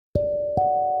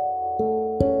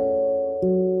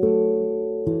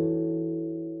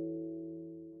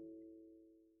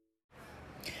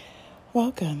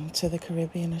Welcome to the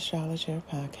Caribbean Astrologer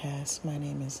Podcast. My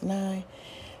name is Nye,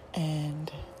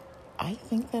 and I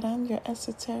think that I'm your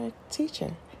esoteric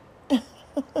teacher.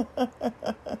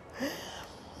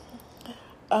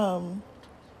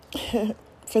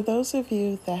 For those of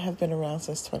you that have been around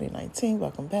since 2019,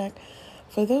 welcome back.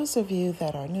 For those of you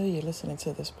that are new, you're listening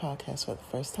to this podcast for the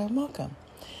first time, welcome.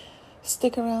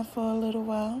 Stick around for a little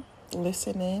while,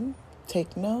 listen in,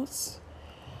 take notes,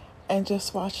 and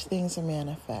just watch things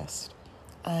manifest.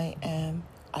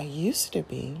 I used to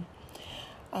be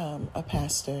a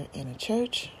pastor in a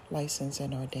church, licensed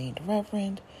and ordained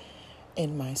reverend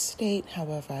in my state.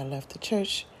 However, I left the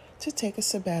church to take a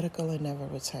sabbatical and never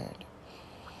returned.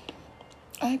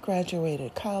 I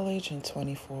graduated college in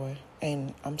 24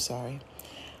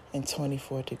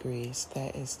 degrees.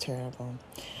 That is terrible.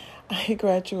 I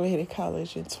graduated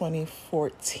college in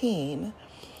 2014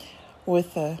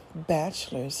 with a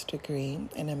bachelor's degree,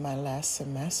 and in my last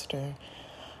semester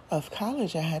of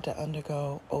college, I had to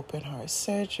undergo open heart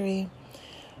surgery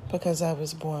because I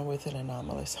was born with an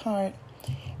anomalous heart,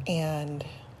 and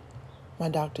my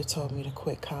doctor told me to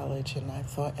quit college, and I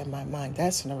thought in my mind,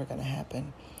 that's never going to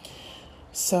happen.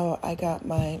 So I got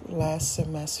my last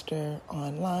semester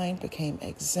online, became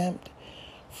exempt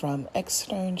from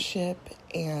externship,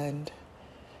 and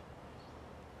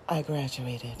I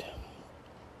graduated.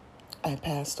 I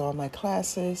passed all my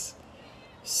classes,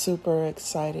 super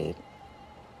excited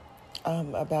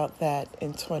about that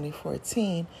in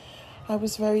 2014. I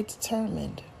was very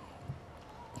determined.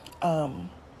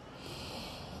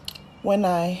 When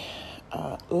I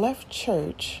left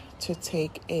church to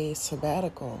take a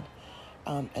sabbatical,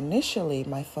 initially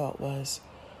my thought was,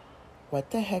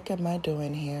 what the heck am I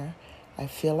doing here? I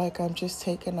feel like I'm just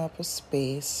taking up a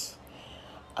space.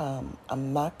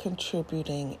 I'm not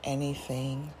contributing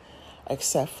anything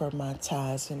except for my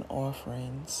tithes and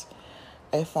offerings.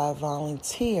 If I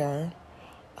volunteer,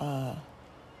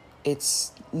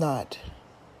 it's not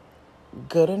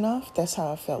good enough. That's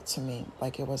how it felt to me,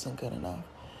 like it wasn't good enough.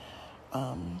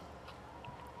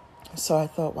 So I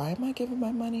thought, why am I giving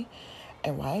my money?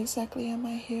 And why exactly am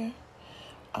I here?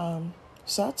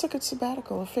 So I took a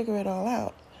sabbatical to figure it all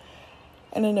out.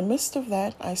 And in the midst of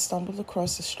that, I stumbled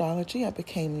across astrology. I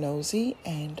became nosy,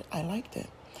 and I liked it.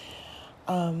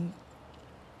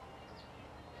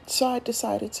 So I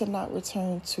decided to not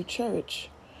return to church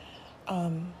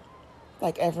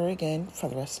ever again for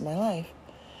the rest of my life.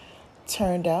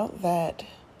 Turned out that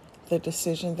the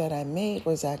decision that I made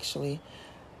was actually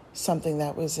something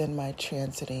that was in my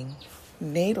transiting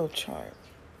natal chart.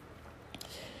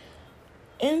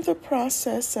 In the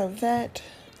process of that,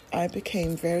 I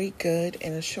became very good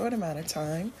in a short amount of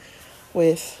time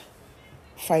with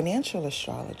financial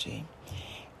astrology,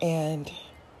 and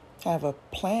have a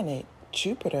planet,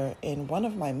 Jupiter, in one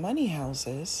of my money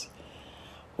houses,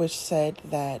 which said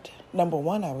that, number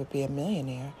one, I would be a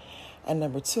millionaire, and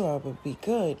number two, I would be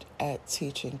good at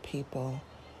teaching people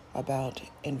about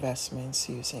investments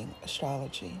using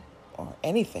astrology, or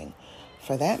anything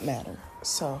for that matter.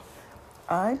 So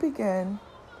I began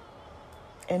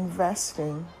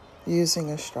investing using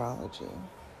astrology.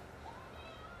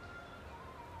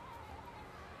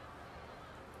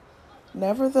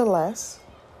 Nevertheless,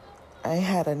 I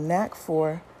had a knack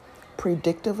for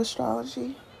predictive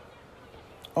astrology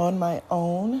on my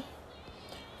own.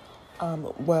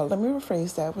 Let me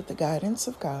rephrase that, with the guidance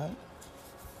of God.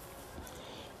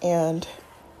 And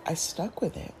I stuck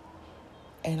with it.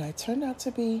 And I turned out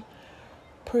to be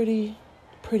pretty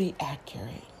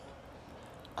accurate.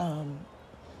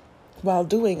 While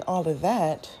doing all of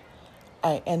that,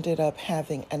 I ended up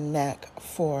having a knack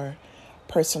for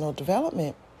personal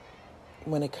development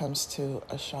when it comes to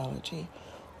astrology.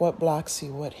 What blocks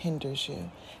you, what hinders you,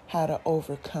 how to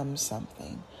overcome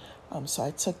something. So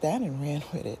I took that and ran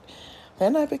with it.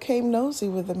 Then I became nosy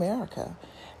with America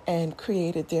and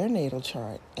created their natal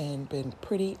chart and been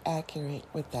pretty accurate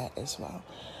with that as well.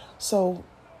 So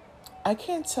I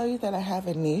can't tell you that I have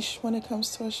a niche when it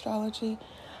comes to astrology.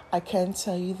 I can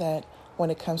tell you that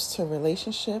when it comes to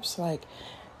relationships, like,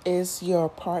 is your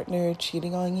partner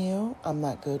cheating on you? I'm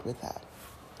not good with that.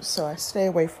 So I stay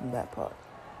away from that part.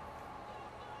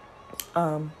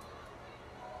 I'm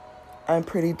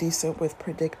pretty decent with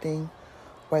predicting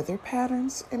weather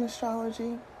patterns in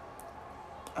astrology.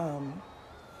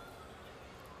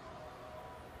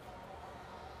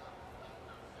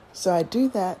 So I do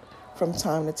that from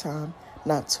time to time,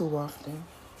 not too often.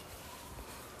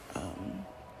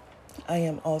 I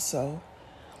am also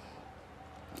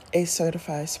a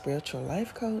certified spiritual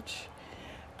life coach.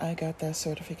 I got that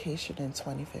certification in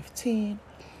 2015.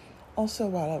 Also,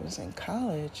 while I was in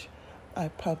college, I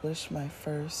published my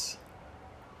first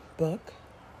book.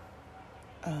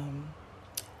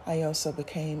 I also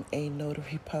became a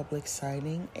notary public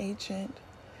signing agent.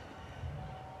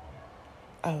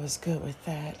 I was good with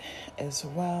that as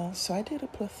well. So I did a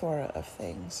plethora of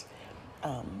things.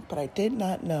 But I did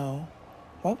not know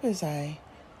what was I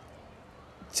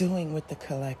doing with the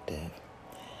collective.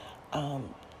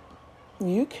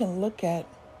 You can look at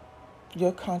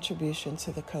your contribution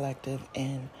to the collective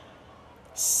in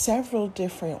several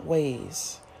different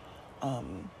ways.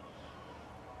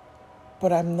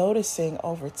 But I'm noticing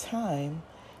over time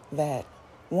that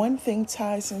one thing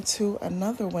ties into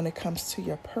another when it comes to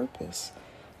your purpose.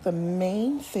 The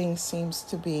main thing seems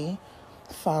to be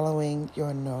following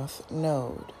your North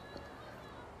Node.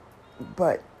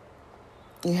 But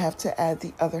you have to add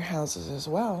the other houses as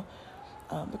well.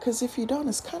 Because if you don't,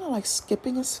 it's kind of like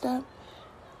skipping a step.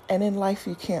 And in life,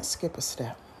 you can't skip a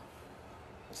step.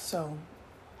 So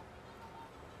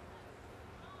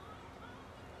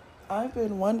I've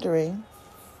been wondering,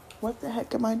 what the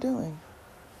heck am I doing?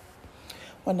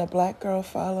 When the Black Girl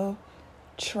Follow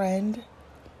trend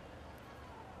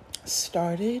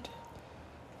started,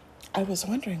 I was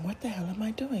wondering, what the hell am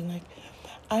I doing? Like,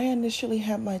 I initially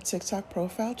had my TikTok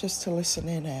profile just to listen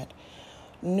in at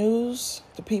news,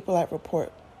 the people that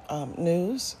report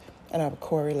news, and I would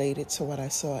correlate it to what I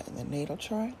saw in the natal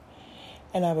chart.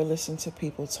 And I would listen to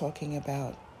people talking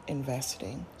about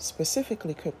investing,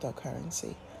 specifically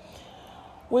cryptocurrency,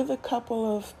 with a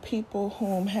couple of people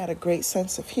whom had a great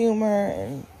sense of humor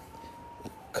and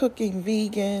cooking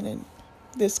vegan and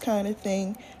this kind of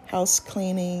thing, house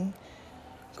cleaning,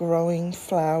 growing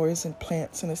flowers and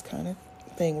plants and this kind of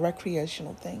thing,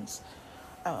 recreational things.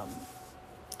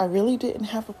 I really didn't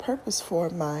have a purpose for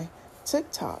my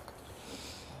TikTok,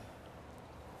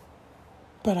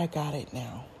 but I got it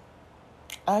now.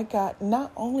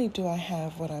 Not only do I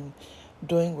have what I'm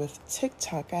doing with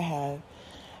TikTok, I have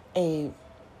a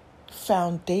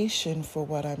foundation for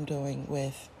what I'm doing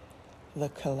with the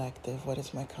collective. What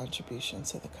is my contribution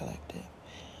to the collective?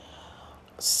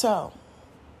 So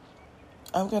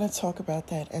I'm going to talk about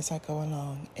that as I go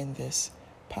along in this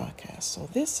podcast. So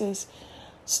this is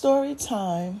Story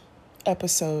Time,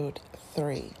 episode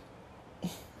 3.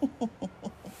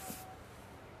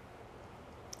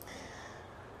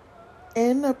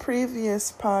 In a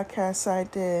previous podcast I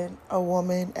did, A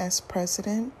Woman as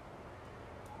President,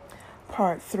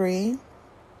 Part 3,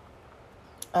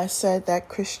 I said that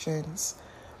Christians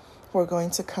were going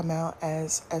to come out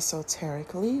as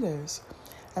esoteric leaders.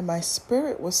 And my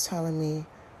spirit was telling me,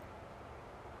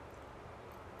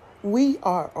 we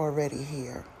are already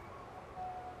here.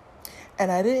 And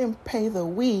I didn't pay the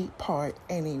we part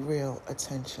any real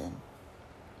attention.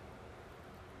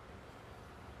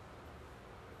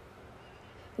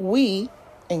 We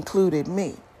included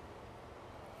me.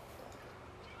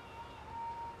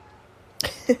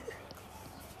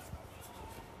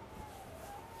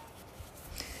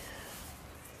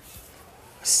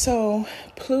 So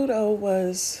Pluto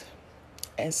was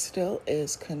and still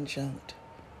is conjunct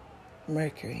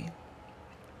Mercury.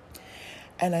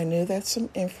 And I knew that some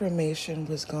information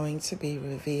was going to be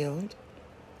revealed,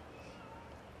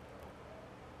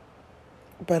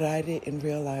 but I didn't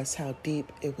realize how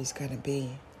deep it was going to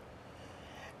be.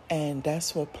 And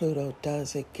that's what Pluto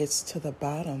does. It gets to the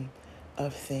bottom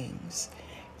of things.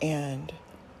 And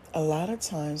a lot of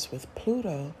times with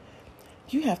Pluto,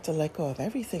 you have to let go of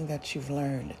everything that you've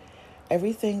learned,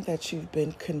 everything that you've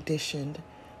been conditioned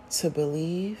to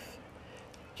believe.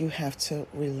 You have to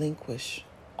relinquish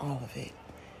all of it.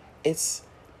 It's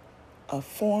a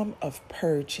form of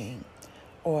purging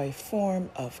or a form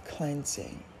of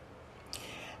cleansing.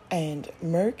 And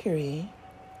Mercury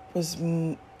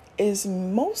is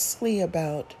mostly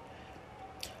about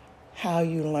how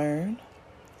you learn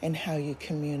and how you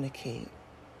communicate.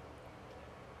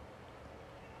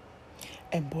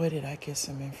 And boy, did I get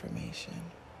some information.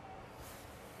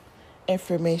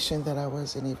 Information that I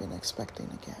wasn't even expecting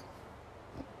to get.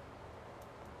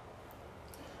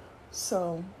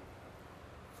 So,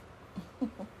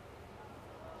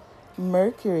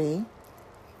 Mercury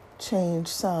changed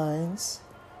signs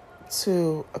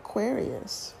to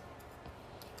Aquarius.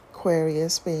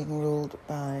 Aquarius being ruled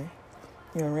by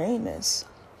Uranus.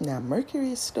 Now,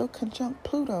 Mercury is still conjunct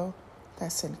Pluto,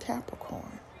 that's in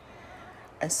Capricorn.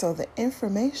 And so the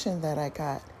information that I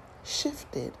got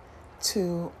shifted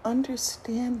to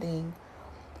understanding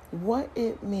what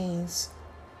it means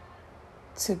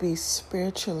to be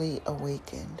spiritually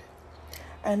awakened.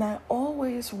 And I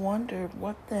always wondered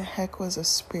what the heck was a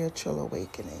spiritual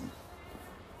awakening.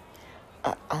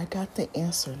 I got the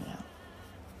answer now.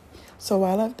 So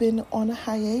while I've been on a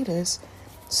hiatus,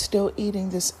 still eating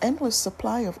this endless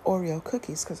supply of Oreo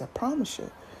cookies, because I promise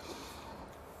you,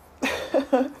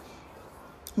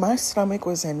 my stomach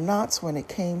was in knots when it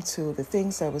came to the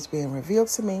things that was being revealed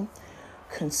to me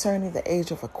concerning the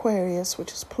age of Aquarius,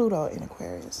 which is Pluto in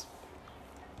Aquarius,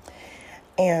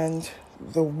 and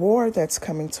the war that's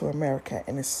coming to America.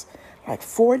 And it's like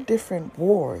 4 different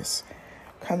wars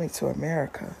coming to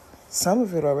America, some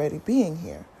of it already being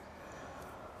here.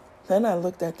 Then I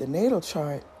looked at the natal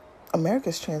chart,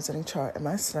 America's transiting chart, and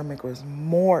my stomach was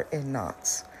more in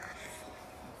knots.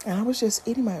 And I was just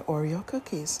eating my Oreo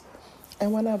cookies.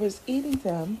 And when I was eating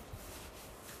them,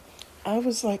 I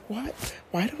was like, why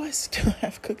do I still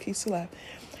have cookies left?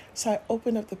 So I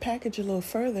opened up the package a little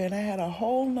further, and I had a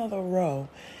whole nother row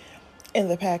in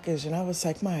the package. And I was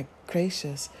like, my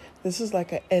gracious, this is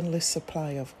like an endless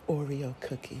supply of Oreo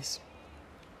cookies.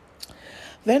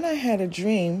 Then I had a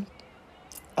dream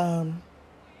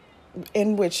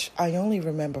in which I only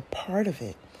remember part of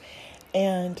it.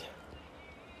 And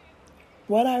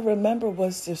what I remember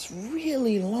was this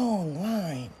really long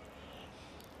line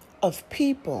of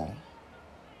people,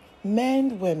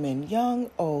 men, women,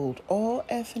 young, old, all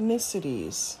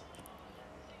ethnicities,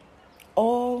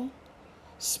 all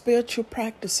spiritual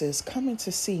practices coming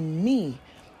to see me.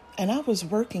 And I was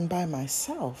working by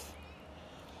myself.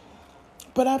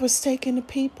 But I was taking the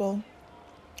people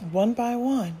one by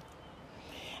one.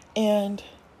 And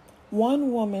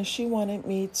one woman, she wanted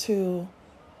me to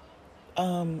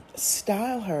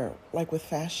style her like with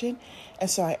fashion. And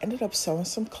so I ended up sewing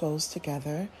some clothes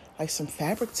together, like some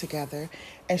fabric together,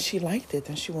 and she liked it.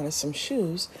 And she wanted some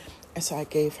shoes. And so I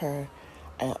gave her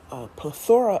a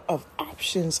plethora of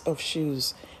options of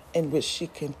shoes in which she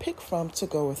can pick from to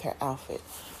go with her outfit.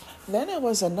 Then there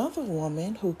was another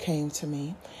woman who came to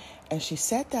me, and she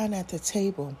sat down at the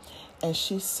table and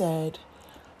she said,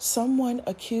 someone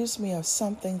accused me of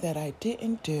something that I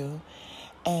didn't do,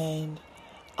 and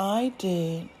I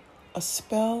did a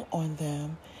spell on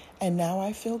them, and now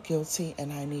I feel guilty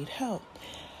and I need help.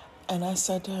 And I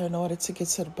said to her, in order to get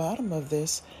to the bottom of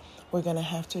this, we're going to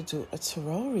have to do a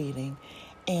tarot reading,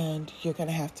 and you're going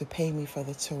to have to pay me for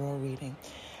the tarot reading.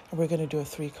 And we're going to do a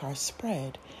 3-card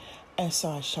spread. And so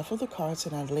I shuffled the cards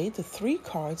and I laid the 3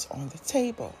 cards on the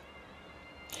table.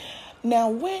 Now,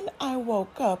 when I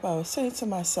woke up, I was saying to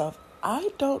myself, I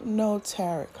don't know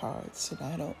tarot cards, and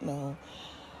I don't know,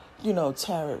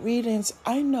 tarot readings.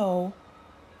 I know,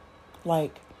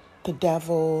 like, the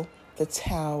Devil, the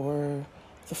Tower,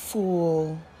 the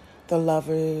Fool, the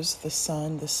Lovers, the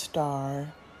Sun, the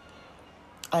Star.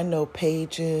 I know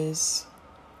Pages,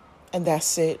 and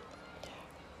that's it.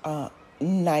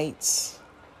 Knights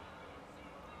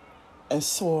and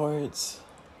Swords.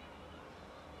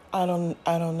 I don't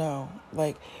know.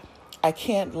 Like, I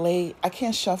can't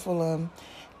shuffle them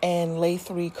and lay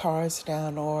 3 cards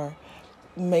down or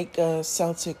make a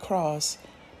Celtic cross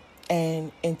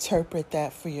and interpret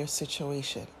that for your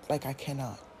situation. Like, I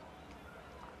cannot.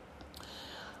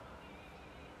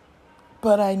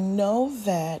 But I know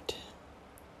that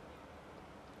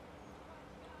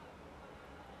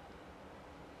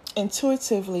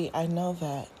intuitively, I know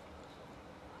that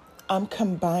I'm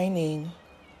combining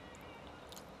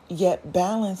yet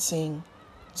balancing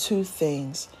 2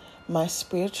 things: my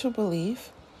spiritual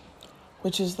belief,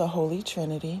 which is the Holy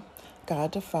Trinity,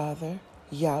 God the Father,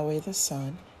 Yahweh the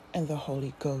Son, and the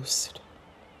Holy Ghost.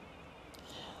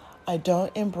 I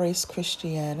don't embrace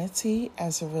Christianity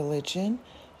as a religion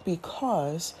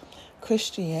because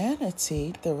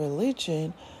Christianity, the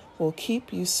religion, will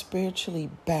keep you spiritually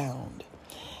bound.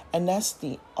 And that's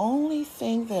the only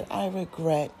thing that I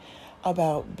regret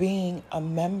about being a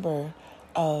member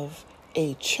of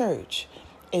a church,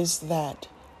 is that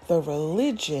the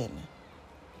religion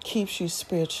keeps you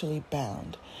spiritually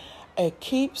bound. It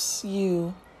keeps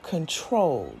you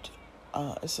controlled.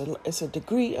 It's a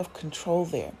degree of control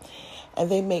there.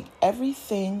 And they make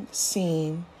everything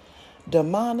seem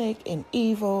demonic and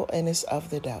evil, and it's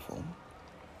of the devil.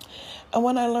 And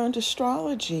when I learned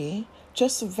astrology,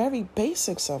 just the very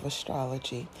basics of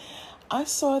astrology, I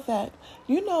saw that,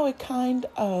 it kind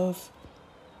of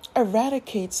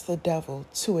eradicates the devil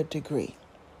to a degree.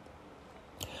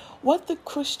 What the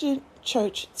Christian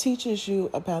church teaches you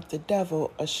about the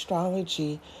devil,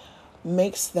 astrology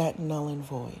makes that null and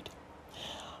void.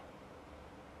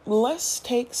 Let's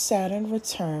take Saturn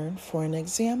return for an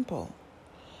example.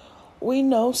 We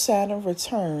know Saturn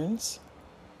returns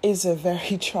is a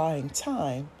very trying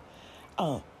time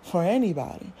for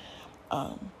anybody.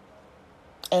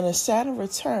 And a Saturn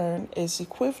return is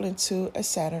equivalent to a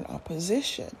Saturn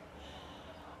opposition.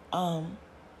 But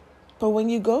when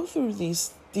you go through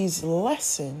these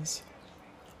lessons,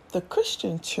 The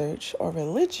Christian church or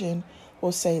religion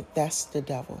will say that's the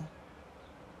devil.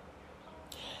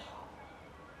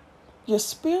 Your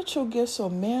spiritual gifts will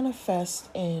manifest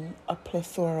in a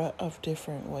plethora of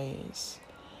different ways.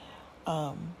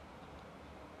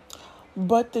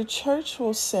 But the church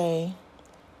will say,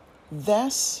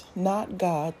 that's not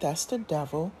God, that's the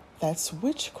devil, that's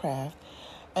witchcraft.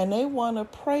 And they want to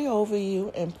pray over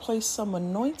you and place some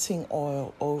anointing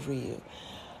oil over you,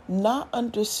 not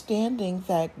understanding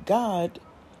that God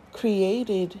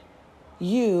created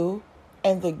you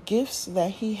and the gifts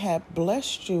that he had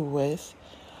blessed you with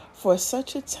for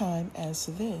such a time as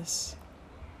this.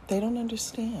 They don't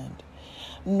understand,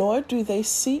 nor do they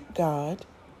seek God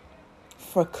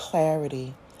for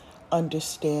clarity,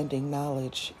 understanding,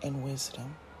 knowledge, and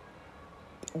wisdom.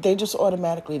 They just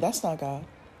automatically, that's not God.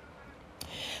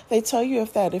 They tell you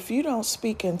if you don't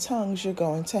speak in tongues, you're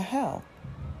going to hell.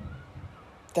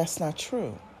 That's not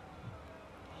true.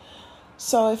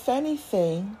 So if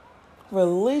anything,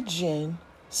 religion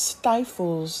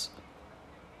stifles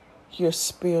your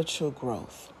spiritual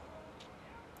growth,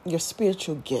 your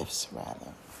spiritual gifts,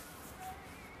 rather.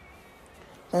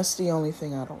 That's the only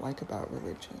thing I don't like about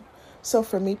religion. So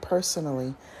for me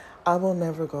personally, I will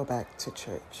never go back to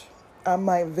church. I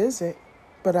might visit,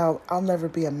 but I'll never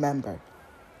be a member.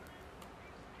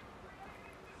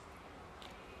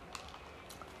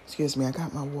 Excuse me, I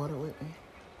got my water with me.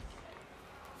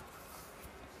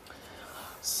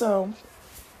 So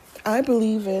I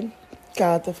believe in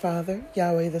God the Father,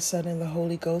 Yahweh the Son, and the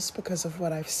Holy Ghost because of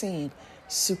what I've seen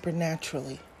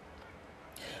supernaturally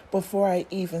before I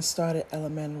even started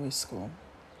elementary school.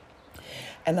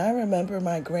 And I remember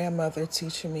my grandmother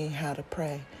teaching me how to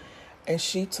pray. And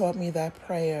she taught me that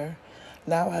prayer.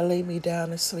 Now I lay me down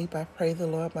to sleep. I pray the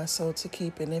Lord my soul to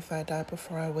keep. And if I die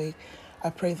before I wake, I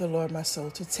pray the Lord my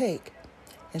soul to take.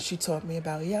 And she taught me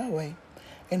about Yahweh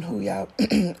and who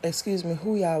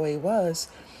Yahweh was,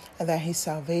 and that he's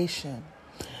salvation.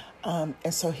 And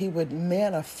so he would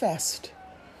manifest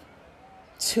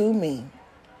to me.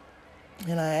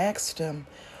 And I asked him,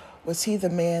 was he the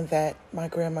man that my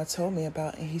grandma told me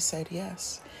about? And he said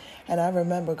yes. And I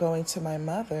remember going to my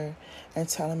mother and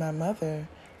telling my mother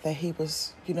that he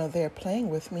was, there playing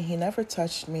with me. He never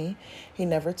touched me. He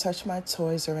never touched my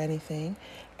toys or anything.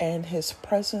 And his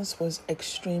presence was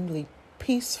extremely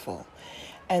peaceful.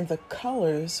 And the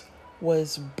colors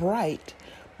was bright,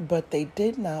 but they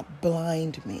did not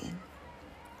blind me.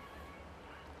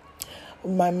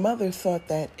 My mother thought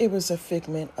that it was a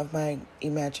figment of my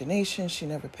imagination. She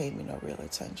never paid me no real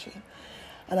attention.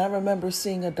 And I remember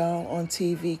seeing a doll on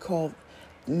TV called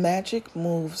Magic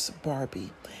Moves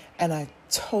Barbie. And I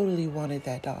totally wanted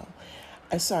that doll.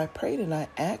 And so I prayed and I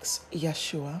asked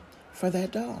Yeshua for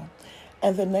that doll.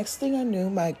 And the next thing I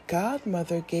knew, my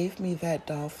godmother gave me that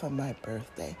doll for my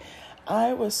birthday.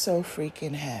 I was so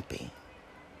freaking happy.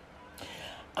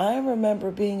 I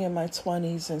remember being in my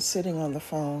 20s and sitting on the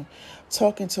phone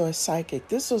talking to a psychic.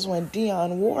 This was when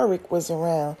Dionne Warwick was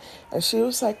around. And she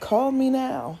was like, call me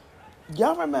now.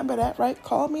 Y'all remember that, right?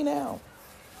 Call me now.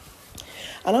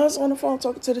 And I was on the phone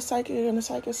talking to the psychic, and the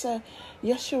psychic said,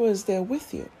 Yeshua is there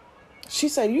with you. She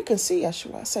said, you can see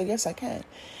Yeshua. I said, yes, I can.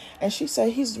 And she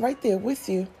said, he's right there with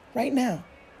you right now.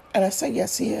 And I said,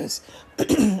 yes, he is.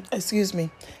 Excuse me.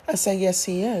 I said, yes,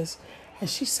 he is. And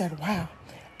she said, wow.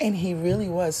 And he really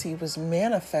was. He was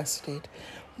manifested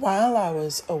while I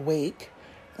was awake,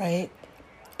 right,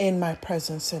 in my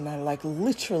presence. And I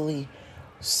literally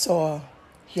saw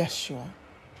Yeshua.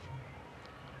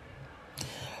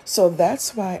 So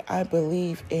that's why I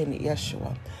believe in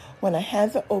Yeshua. When I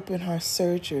had the open heart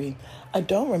surgery, I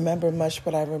don't remember much,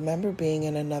 but I remember being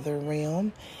in another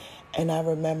realm. And I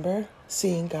remember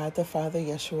seeing God the Father,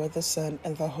 Yeshua the Son,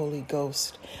 and the Holy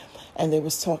Ghost. And they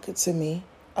was talking to me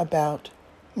about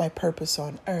my purpose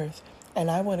on earth. And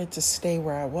I wanted to stay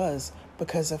where I was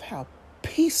because of how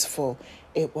peaceful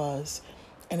it was.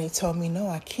 And they told me, no,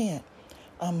 I can't.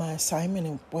 My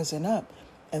assignment wasn't up.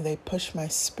 And they pushed my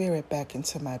spirit back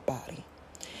into my body.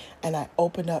 And I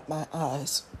opened up my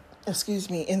eyes,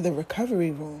 in the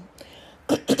recovery room.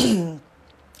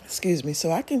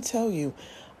 So I can tell you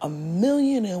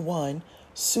 1,000,001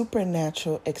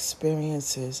 supernatural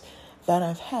experiences that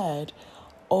I've had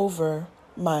over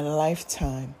my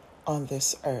lifetime on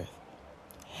this earth.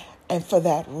 And for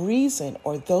that reason,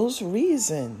 or those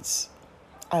reasons,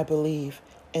 I believe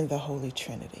in the Holy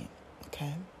Trinity.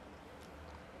 Okay?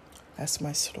 That's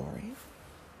my story.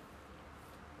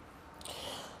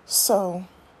 So,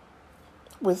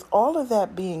 with all of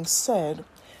that being said,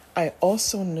 I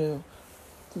also knew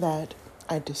that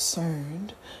I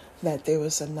discerned that there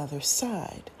was another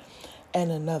side.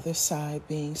 and another side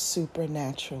being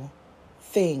supernatural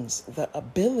things, the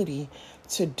ability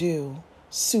to do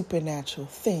supernatural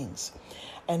things.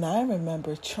 And I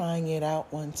remember trying it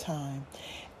out one time,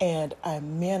 and I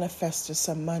manifested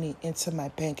some money into my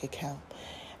bank account.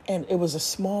 And it was a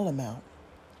small amount.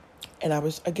 And I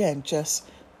was, again, just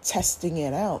testing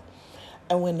it out.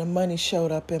 And when the money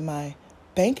showed up in my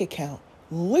bank account,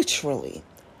 literally,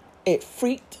 it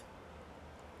freaked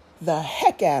the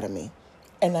heck out of me.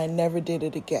 And I never did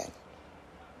it again.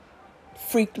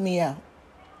 Freaked me out.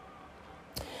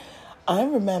 I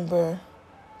remember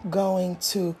going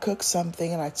to cook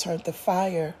something, and I turned the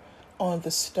fire on the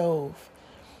stove.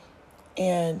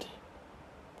 And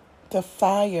the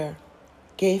fire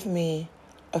gave me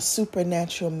a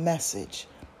supernatural message.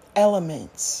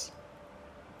 Elements: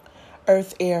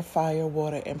 earth, air, fire,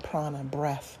 water, and prana,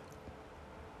 breath.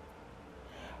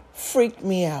 Freaked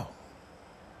me out.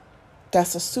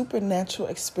 That's a supernatural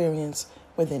experience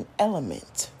with an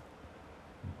element.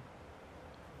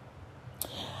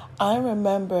 I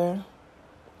remember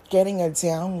getting a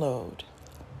download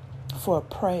for a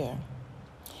prayer,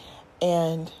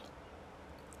 and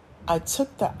I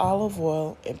took the olive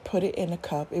oil and put it in a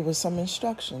cup. It was some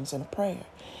instructions in a prayer.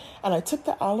 And I took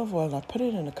the olive oil and I put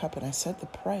it in a cup, and I said the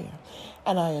prayer,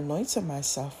 and I anointed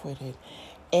myself with it,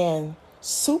 and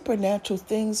supernatural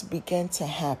things began to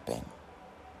happen.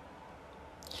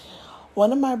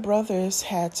 One of my brothers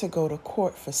had to go to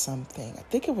court for something. I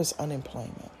think it was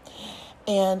unemployment.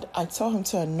 And I told him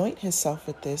to anoint himself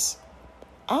with this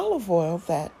olive oil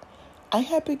that I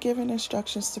had been given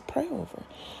instructions to pray over.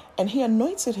 And he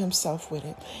anointed himself with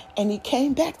it. And he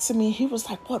came back to me. He was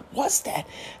like, "What was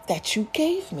that you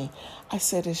gave me?" I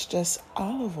said, "It's just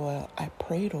olive oil. I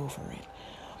prayed over it."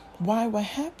 "Why? What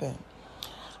happened?"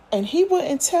 And he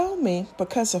wouldn't tell me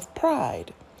because of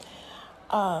pride.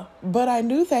 But I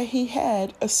knew that he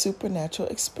had a supernatural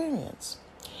experience.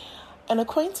 An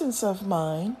acquaintance of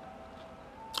mine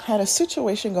had a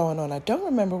situation going on. I don't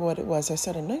remember what it was. I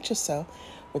said, "Anoint yourself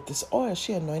with this oil."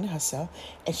 She anointed herself,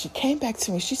 and she came back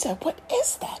to me. She said, "What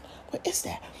is that? What is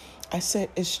that?" I said,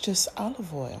 "It's just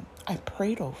olive oil. I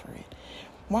prayed over it."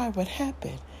 "Why? What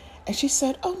happened?" And she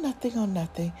said, "Oh, nothing, oh,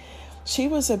 nothing." She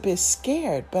was a bit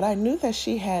scared, but I knew that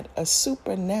she had a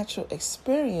supernatural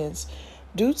experience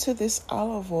due to this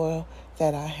olive oil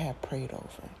that I had prayed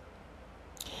over.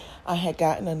 I had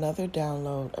gotten another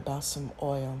download about some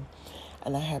oil,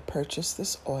 and I had purchased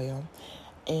this oil,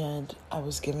 and I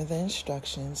was given the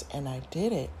instructions, and I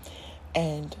did it,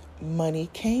 and money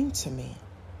came to me,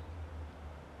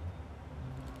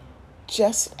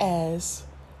 just as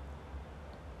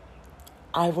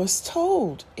I was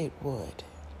told it would.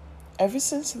 Ever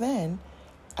since then,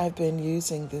 I've been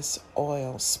using this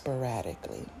oil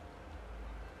sporadically.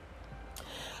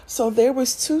 So there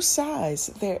was two sides.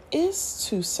 There is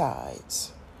two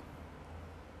sides.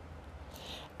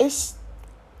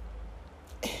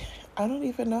 I don't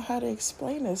even know how to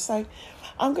explain this. Like,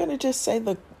 I'm going to just say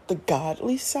the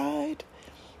godly side.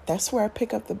 That's where I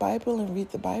pick up the Bible and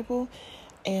read the Bible.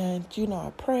 And,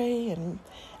 I pray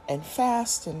and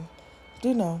fast, and,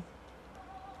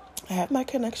 I have my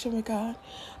connection with God.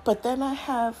 But then I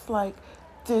have like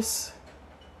this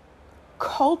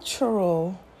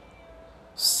cultural,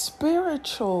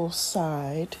 spiritual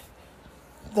side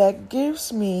that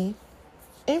gives me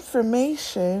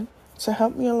information to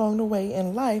help me along the way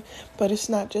in life, but it's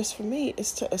not just for me,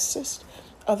 it's to assist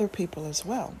other people as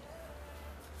well.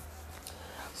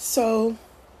 So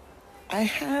I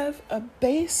have a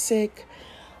basic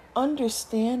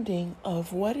understanding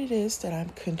of what it is that I'm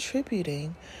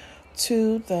contributing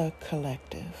to the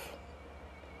collective.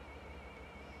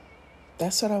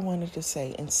 That's what I wanted to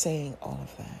say in saying all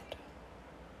of that.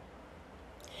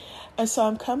 And so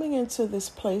I'm coming into this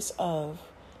place of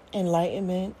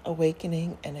enlightenment,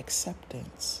 awakening, and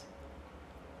acceptance.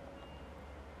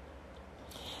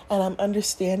 And I'm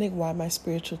understanding why my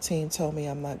spiritual team told me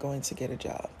I'm not going to get a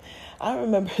job. I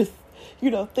remember,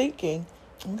 thinking,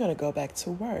 I'm going to go back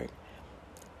to work.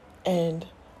 And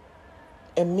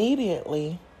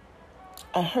immediately,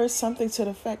 I heard something to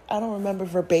the effect, I don't remember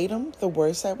verbatim the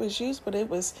words that was used, but it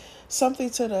was something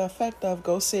to the effect of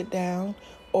 "go sit down,"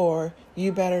 or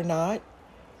 "you better not."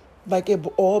 Like, it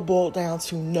all boiled down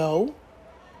to no.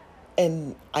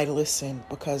 And I listened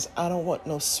because I don't want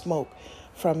no smoke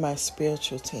from my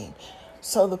spiritual team.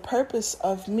 So the purpose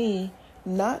of me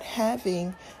not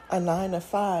having a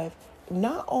 9-to-5,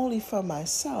 not only for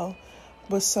myself,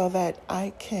 but so that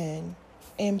I can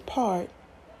impart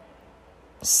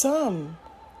some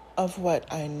of what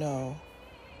I know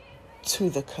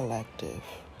to the collective.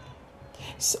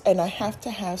 And I have to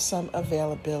have some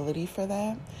availability for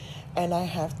that. And I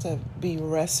have to be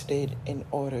rested in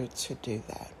order to do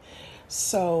that.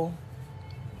 So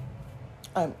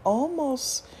I'm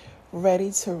almost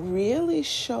ready to really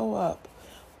show up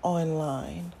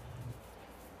online.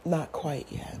 Not quite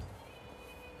yet.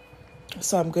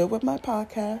 So I'm good with my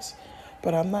podcast,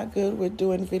 but I'm not good with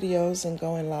doing videos and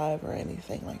going live or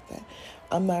anything like that.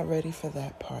 I'm not ready for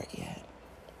that part yet.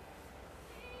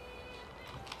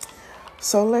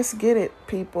 So let's get it,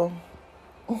 people.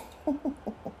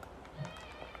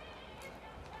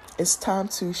 It's time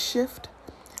to shift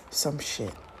some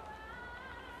shit.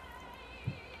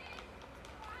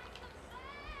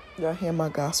 Y'all hear my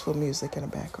gospel music in the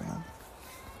background.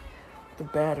 The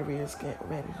battery is getting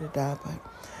ready to die, but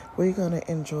we're going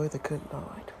to enjoy the good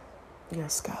Lord.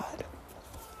 Yes, God.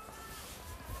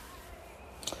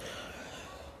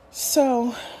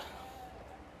 So,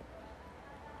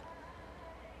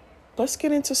 let's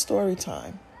get into story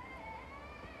time.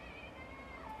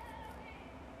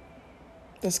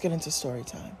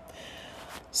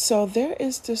 So, there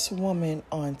is this woman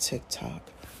on TikTok,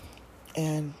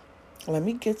 and let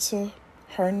me get to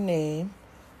her name.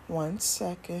 1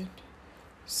 second.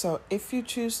 So, if you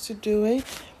choose to do it,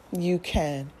 you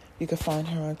can. You can find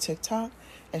her on TikTok,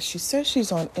 and she says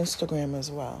she's on Instagram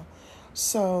as well.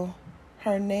 So,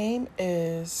 her name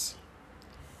is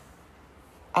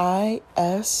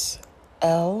ISLA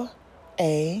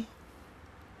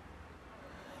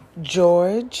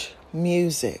George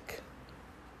Music.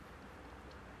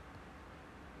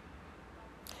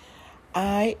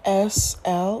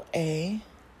 ISLA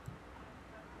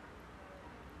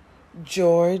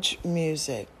George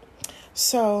Music.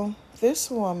 So this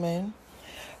woman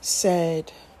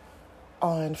said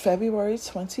on February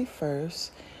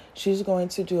 21st, she's going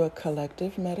to do a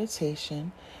collective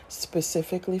meditation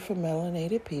specifically for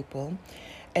melanated people.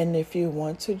 And if you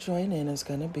want to join in, it's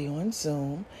going to be on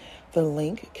Zoom. The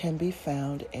link can be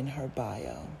found in her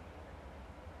bio.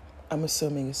 I'm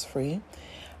assuming it's free.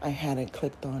 I hadn't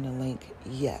clicked on the link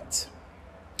yet.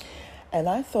 And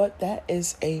I thought that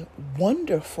is a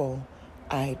wonderful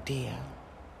idea.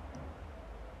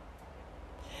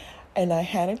 And I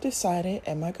hadn't decided,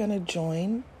 am I going to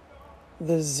join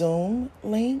the Zoom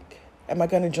link? Am I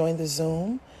going to join the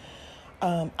Zoom?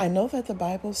 I know that the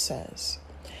Bible says,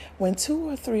 when 2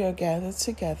 or 3 are gathered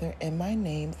together in my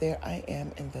name, there I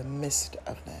am in the midst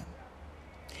of them.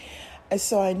 And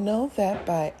so I know that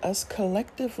by us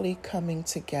collectively coming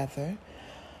together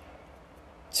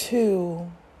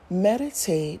to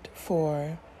meditate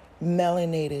for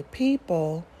melanated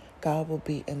people, God will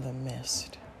be in the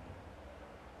midst.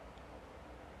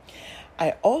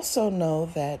 I also know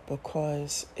that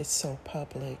because it's so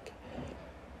public,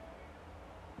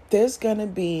 there's going to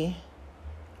be,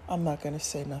 I'm not going to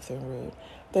say nothing rude,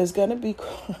 there's going to be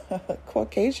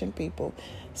Caucasian people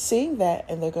seeing that,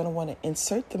 and they're going to want to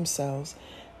insert themselves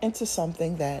into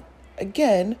something that,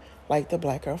 again, like the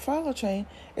Black Girl Follow Train,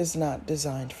 is not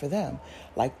designed for them.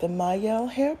 Like the Mayel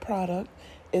hair product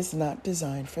is not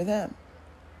designed for them.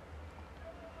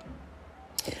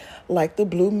 Like the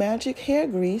Blue Magic hair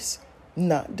grease,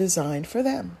 not designed for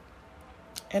them.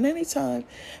 And anytime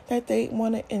that they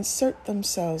want to insert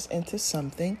themselves into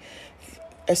something,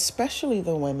 especially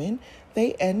the women,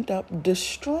 they end up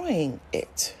destroying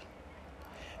it,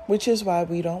 which is why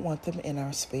we don't want them in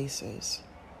our spaces.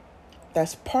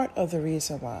 That's part of the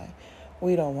reason why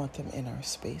we don't want them in our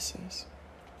spaces.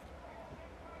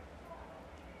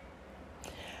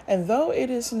 And though it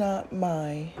is not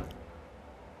my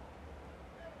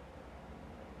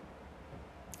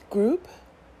group,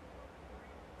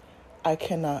 I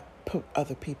cannot put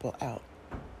other people out.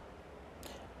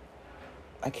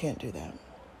 I can't do that.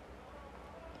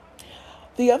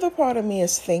 The other part of me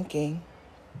is thinking,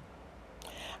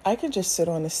 I could just sit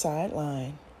on the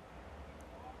sideline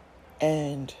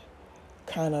and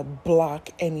kind of block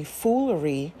any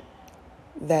foolery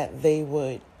that they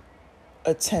would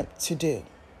attempt to do.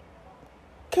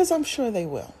 Because I'm sure they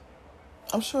will.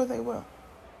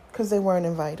 Because they weren't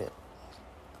invited.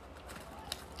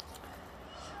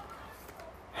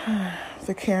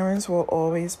 The Karens will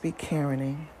always be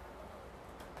Karening.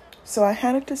 So I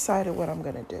hadn't decided what I'm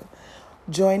going to do.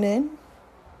 Join in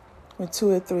when 2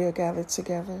 or 3 are gathered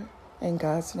together. In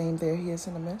God's name, there He is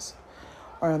in the midst.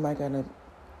 Or am I going to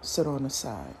sit on the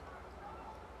side?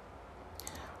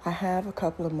 I have a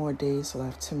couple of more days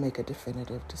left to make a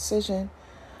definitive decision.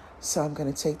 So I'm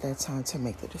going to take that time to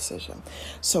make the decision.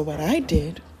 So what I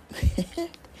did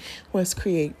was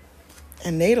create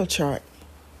a natal chart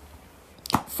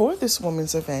for this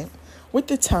woman's event with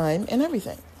the time and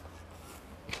everything.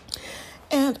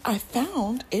 And I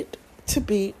found it to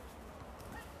be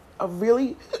a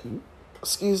really,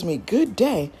 good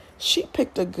day. She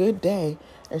picked a good day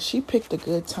and she picked a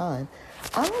good time.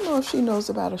 I don't know if she knows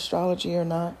about astrology or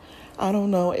not. I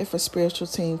don't know if a spiritual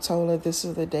team told her this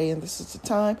is the day and this is the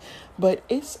time, but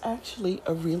it's actually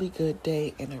a really good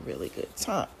day and a really good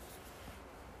time.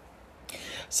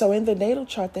 So in the natal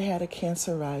chart, they had a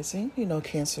Cancer rising. You know,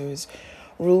 Cancer is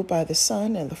ruled by the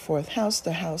sun and the fourth house,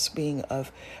 the house being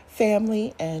of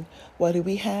family. And what do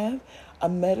we have? A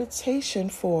meditation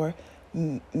for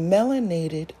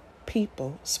melanated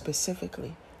people,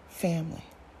 specifically family.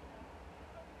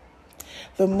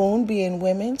 The moon being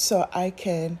women, so I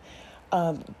can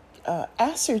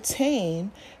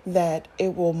ascertain that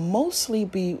it will mostly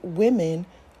be women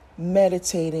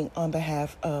meditating on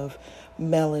behalf of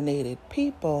melanated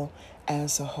people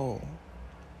as a whole.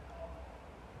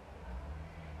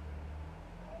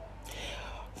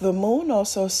 The moon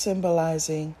also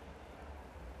symbolizing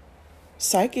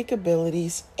psychic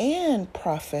abilities and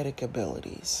prophetic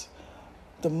abilities.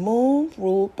 The moon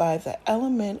ruled by the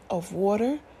element of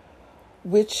water,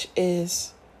 which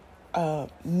is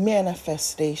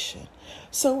manifestation.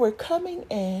 So we're coming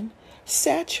in,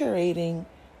 saturating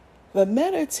the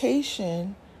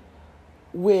meditation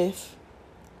with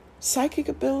psychic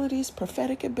abilities,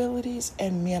 prophetic abilities,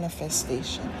 and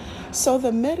manifestation. So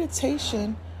the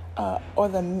meditation, the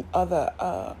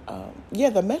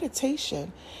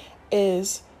meditation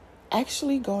is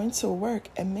actually going to work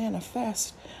and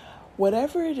manifest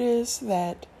whatever it is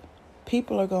that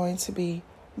people are going to be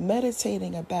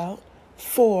meditating about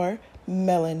for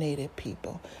melanated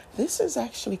people. This is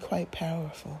actually quite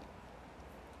powerful.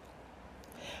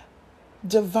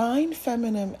 Divine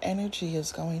feminine energy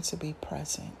is going to be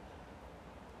present.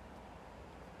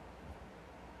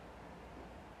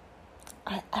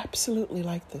 I absolutely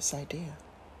like this idea.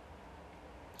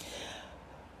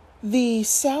 The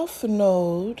South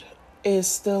Node is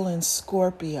still in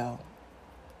Scorpio.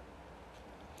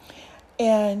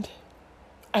 And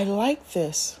I like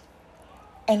this.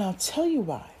 And I'll tell you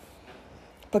why.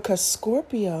 Because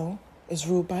Scorpio is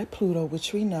ruled by Pluto,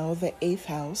 which we know, the 8th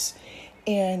house.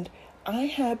 And I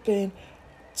have been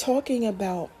talking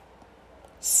about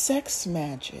sex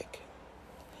magic.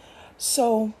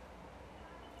 So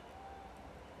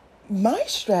my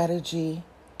strategy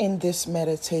in this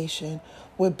meditation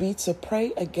would be to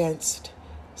pray against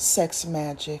sex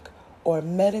magic or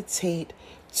meditate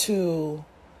to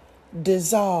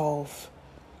dissolve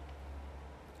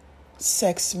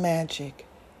sex magic,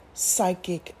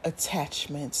 psychic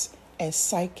attachments, and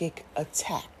psychic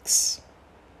attacks.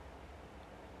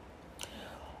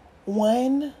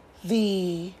 When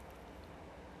the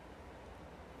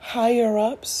higher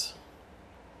ups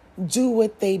do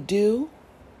what they do,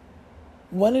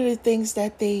 one of the things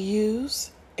that they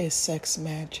use is sex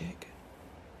magic.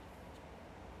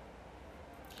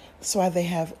 That's why they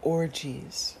have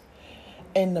orgies.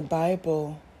 In the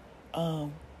Bible,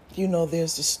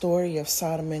 there's the story of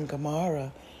Sodom and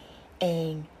Gomorrah.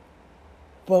 And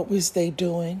what was they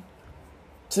doing?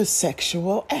 To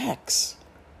sexual acts.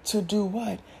 To do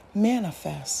what?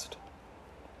 Manifest.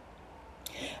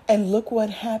 And look what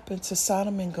happened to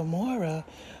Sodom and Gomorrah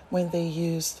when they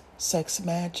used sex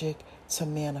magic to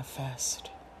manifest.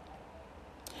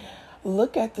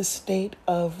 Look at the state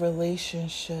of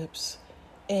relationships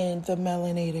in the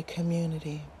melanated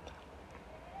community.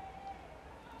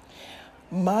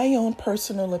 My own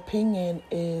personal opinion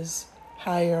is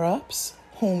higher ups,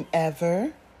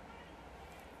 whomever,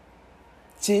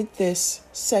 did this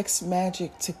sex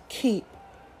magic to keep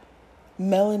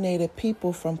melanated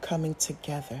people from coming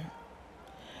together.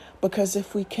 Because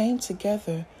if we came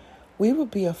together, we would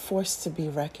be a force to be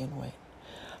reckoned with.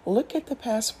 Look at the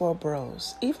Passport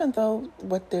Bros. Even though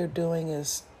what they're doing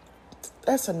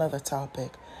that's another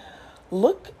topic.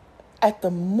 Look at the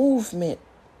movement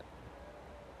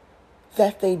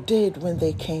that they did when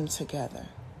they came together.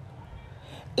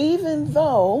 Even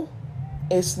though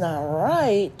it's not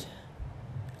right,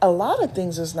 a lot of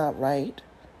things is not right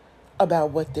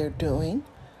about what they're doing,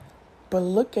 but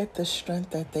look at the strength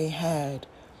that they had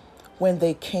when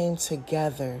they came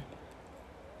together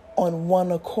on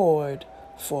one accord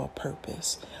for a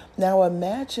purpose. Now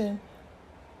imagine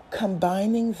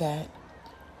combining that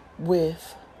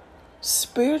with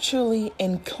spiritually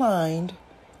inclined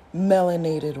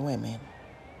melanated women.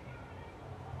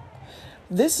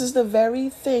 This is the very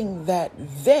thing that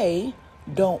they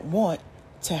don't want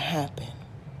to happen.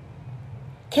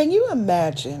 Can you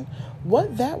imagine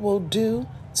what that will do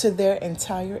to their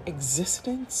entire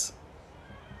existence?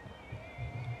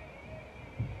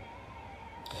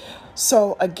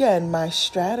 So again, my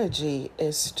strategy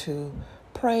is to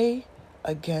pray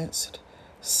against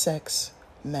sex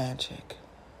magic.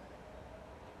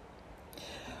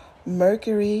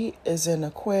 Mercury is in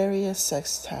Aquarius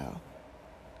sextile.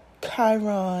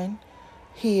 Chiron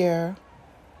here.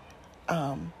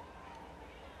 And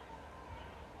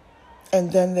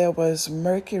then there was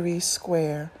Mercury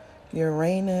square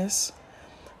Uranus.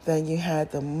 Then you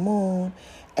had the moon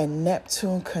and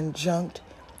Neptune conjunct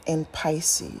in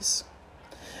Pisces.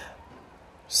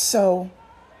 So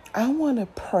I want to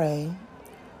pray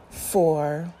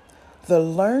for the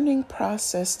learning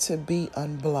process to be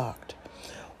unblocked.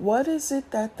 What is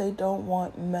it that they don't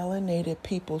want melanated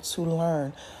people to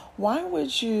learn? Why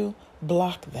would you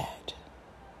block that?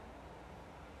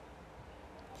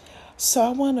 So I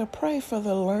want to pray for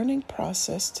the learning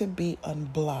process to be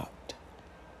unblocked.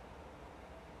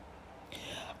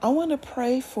 I want to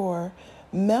pray for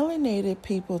melanated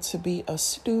people to be a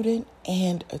student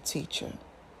and a teacher.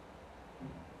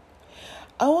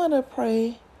 I want to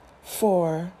pray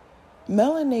for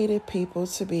melanated people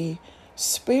to be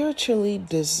spiritually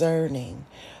discerning.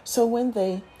 So when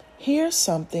they hear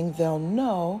something, they'll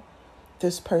know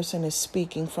this person is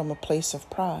speaking from a place of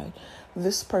pride.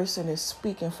 This person is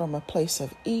speaking from a place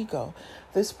of ego.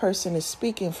 This person is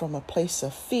speaking from a place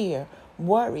of fear,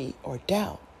 worry, or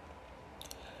doubt.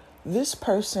 This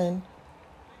person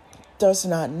does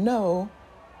not know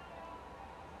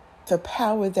the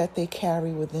power that they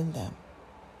carry within them.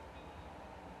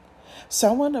 So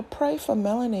I want to pray for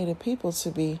melanated people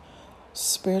to be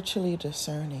spiritually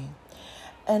discerning.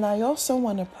 And I also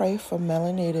want to pray for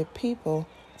melanated people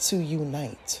to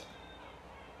unite.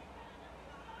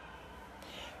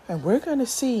 And we're going to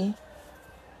see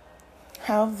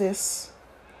how this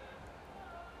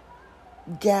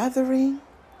gathering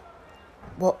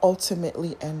will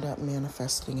ultimately end up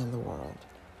manifesting in the world.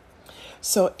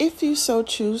 So if you so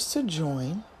choose to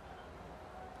join,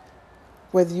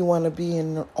 whether you want to be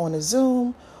on a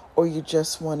Zoom or you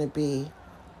just want to be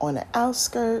on the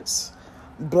outskirts,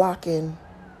 blocking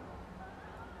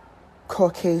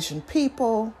Caucasian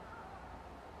people,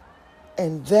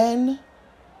 and then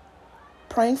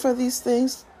praying for these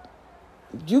things,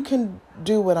 you can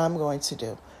do what I'm going to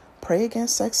do. Pray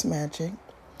against sex magic.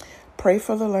 Pray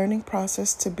for the learning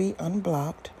process to be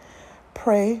unblocked.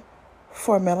 Pray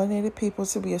for melanated people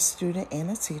to be a student and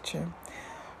a teacher.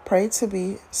 Pray to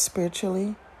be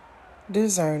spiritually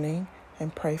discerning,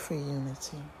 and pray for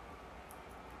unity.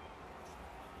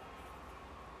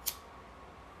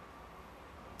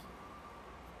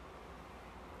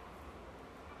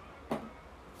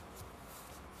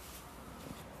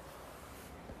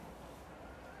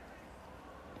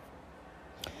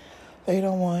 They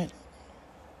don't want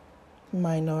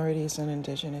minorities and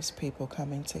indigenous people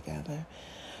coming together.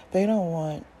 They don't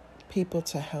want people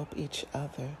to help each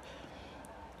other.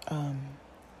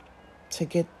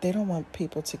 They don't want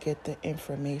people to get the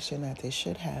information that they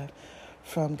should have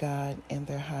from God and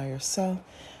their higher self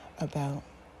about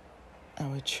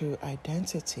our true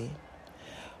identity,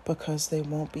 because they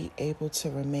won't be able to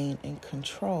remain in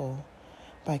control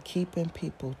by keeping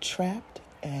people trapped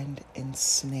and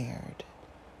ensnared.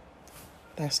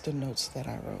 That's the notes that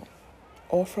I wrote,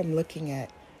 all from looking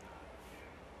at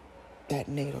that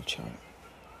natal chart.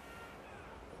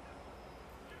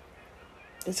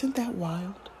 Isn't that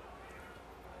wild?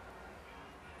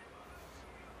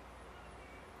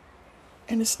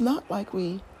 And it's not like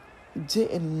we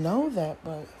didn't know that,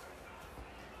 but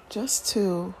just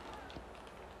to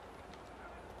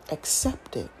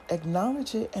accept it,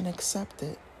 acknowledge it and accept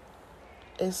it,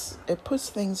 it puts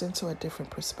things into a different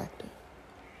perspective.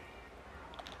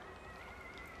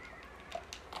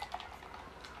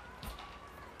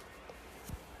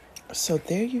 So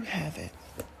there you have it.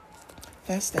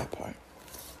 That's that part.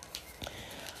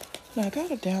 Now I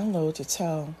got a download to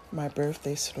tell my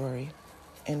birthday story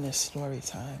in this story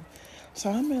time.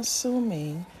 So I'm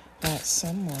assuming that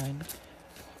someone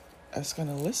that's going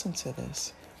to listen to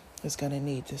this is going to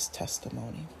need this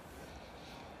testimony.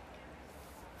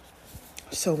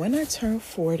 So when I turned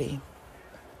 40,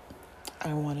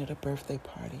 I wanted a birthday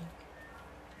party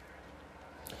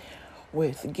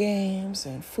with games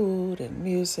and food and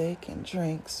music and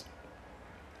drinks.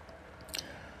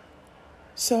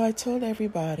 So I told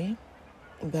everybody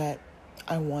that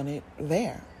I wanted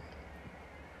there.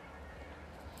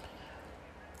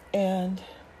 And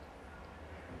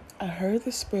I heard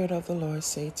the Spirit of the Lord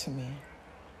say to me,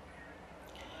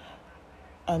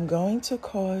 I'm going to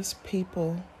cause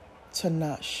people to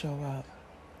not show up.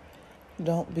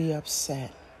 Don't be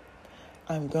upset.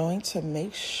 I'm going to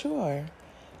make sure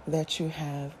that you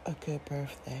have a good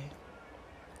birthday.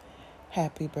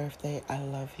 Happy birthday. I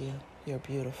love you. You're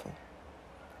beautiful.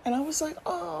 And I was like,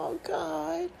 oh,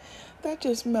 God, that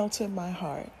just melted my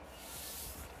heart.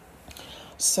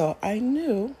 So I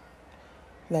knew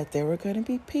that there were going to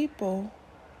be people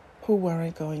who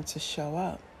weren't going to show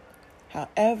up.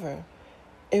 However,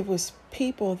 it was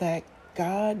people that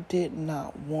God did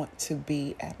not want to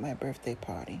be at my birthday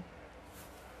party.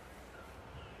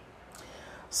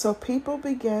 So people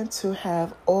began to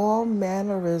have all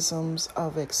mannerisms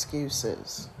of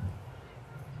excuses.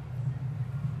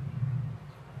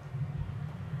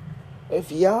 If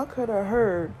y'all could have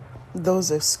heard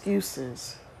those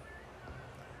excuses,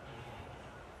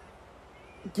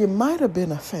 you might have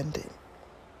been offended.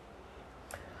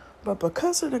 But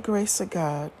because of the grace of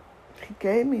God, He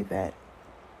gave me that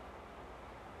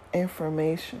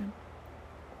information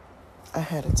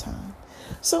ahead of time.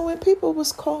 So when people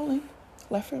was calling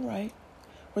left and right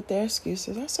with their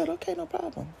excuses, I said, okay, no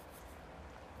problem.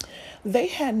 They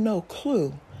had no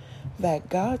clue that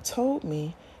God told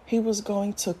me He was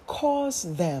going to cause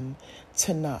them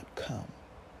to not come.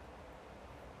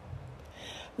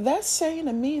 That's saying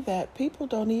to me that people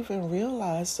don't even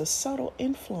realize the subtle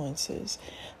influences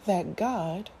that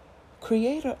God,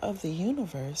 creator of the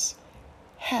universe,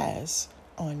 has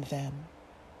on them.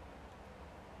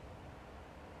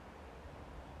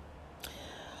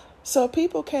 So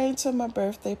people came to my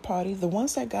birthday party, the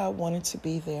ones that God wanted to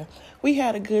be there. We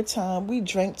had a good time. We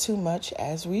drank too much,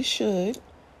 as we should.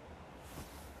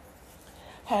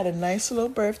 Had a nice little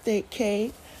birthday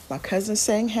cake. My cousin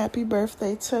sang happy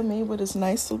birthday to me with his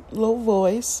nice little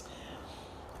voice.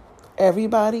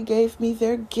 Everybody gave me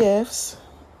their gifts.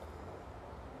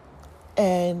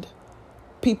 And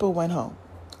people went home.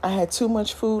 I had too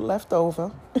much food left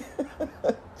over.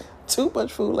 Too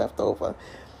much food left over.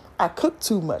 I cooked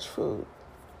too much food,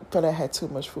 but I had too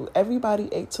much food. Everybody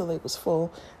ate till they was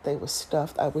full. They were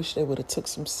stuffed. I wish they would have took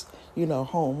some,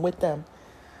 home with them.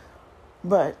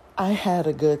 But I had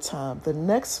a good time. The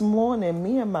next morning,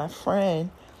 me and my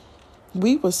friend,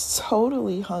 we was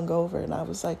totally hungover. And I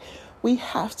was like, we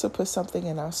have to put something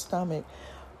in our stomach.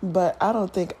 But I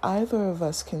don't think either of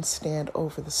us can stand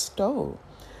over the stove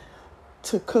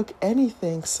to cook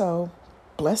anything. So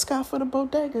bless God for the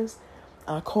bodegas.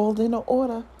 I called in an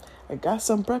order. I got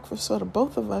some breakfast for the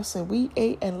both of us, and we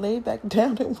ate and laid back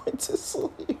down and went to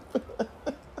sleep.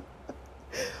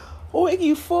 When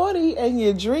you 40 and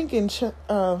you're drinking,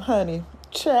 honey,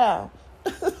 child,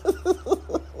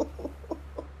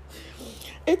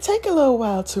 it take a little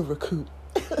while to recoup.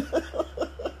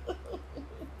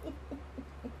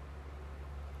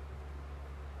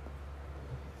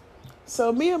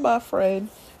 So me and my friend,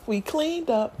 we cleaned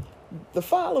up the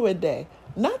following day.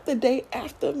 Not the day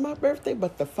after my birthday,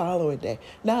 but the following day.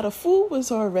 Now, the food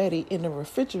was already in the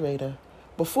refrigerator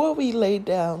before we laid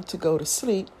down to go to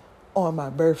sleep on my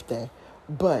birthday.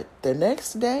 But the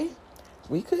next day,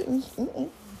 we couldn't.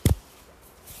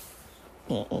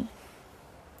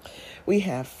 We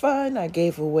had fun. I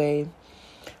gave away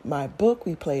my book.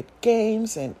 We played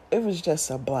games, and it was just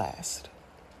a blast.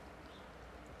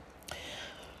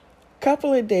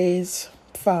 Couple of days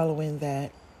following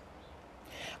that,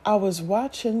 I was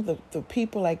watching the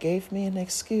people that gave me an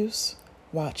excuse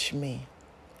watch me.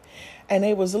 And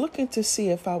they was looking to see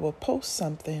if I would post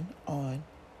something on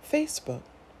Facebook.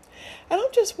 And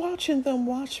I'm just watching them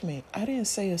watch me. I didn't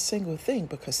say a single thing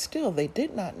because still they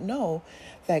did not know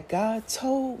that God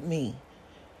told me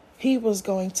He was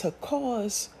going to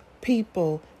cause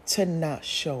people to not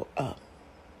show up.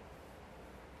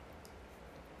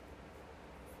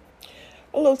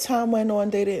 A little time went on,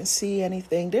 they didn't see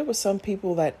anything. There were some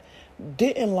people that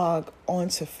didn't log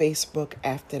onto Facebook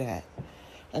after that.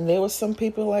 And there were some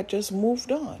people that just moved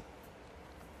on.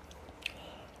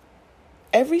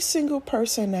 Every single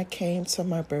person that came to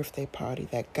my birthday party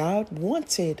that God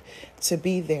wanted to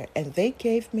be there and they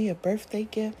gave me a birthday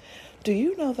gift, do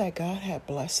you know that God had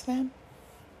blessed them?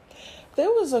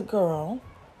 There was a girl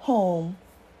home.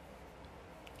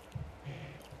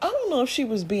 I don't know if she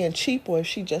was being cheap or if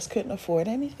she just couldn't afford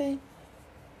anything.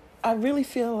 I really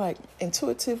feel like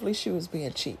intuitively she was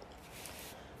being cheap.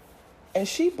 And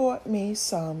she bought me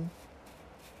some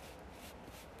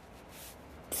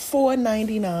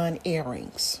 $4.99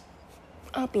 earrings.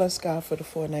 I bless God for the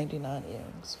 $4.99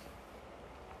 earrings.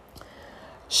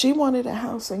 She wanted a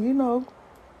house, and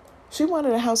she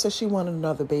wanted a house and she wanted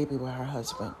another baby with her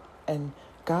husband. And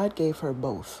God gave her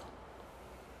both.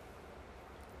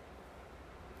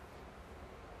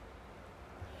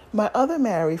 My other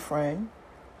married friend,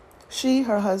 she,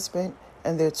 her husband,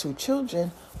 and their 2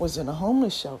 children was in a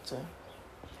homeless shelter.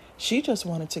 She just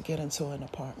wanted to get into an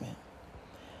apartment.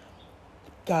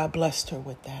 God blessed her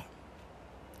with that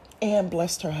and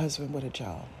blessed her husband with a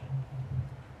job.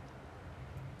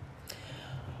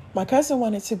 My cousin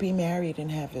wanted to be married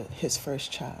and have his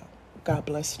first child. God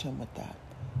blessed him with that,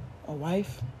 a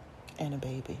wife and a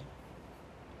baby.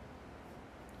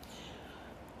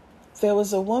 There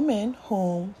was a woman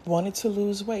who wanted to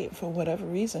lose weight. For whatever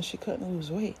reason, she couldn't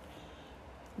lose weight.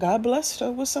 God blessed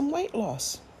her with some weight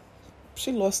loss.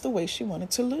 She lost the weight she wanted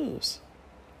to lose.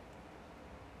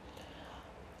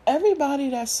 Everybody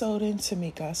that sold into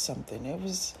me got something. There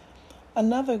was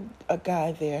a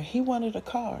guy there. He wanted a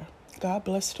car. God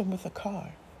blessed him with a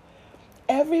car.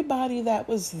 Everybody that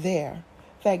was there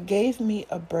that gave me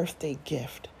a birthday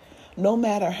gift, no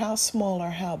matter how small or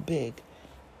how big,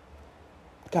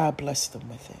 God blessed them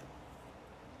with it.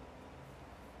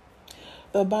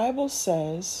 The Bible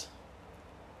says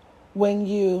when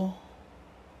you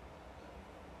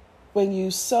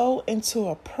sow into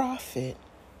a prophet,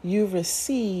 you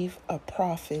receive a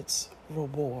prophet's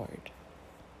reward.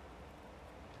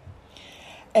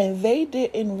 And they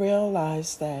didn't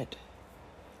realize that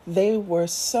they were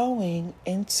sowing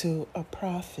into a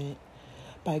prophet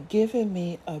by giving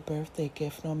me a birthday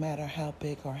gift, no matter how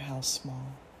big or how small.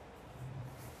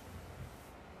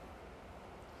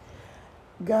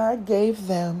 God gave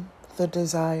them the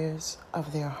desires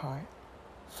of their heart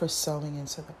for sowing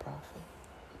into the prophet.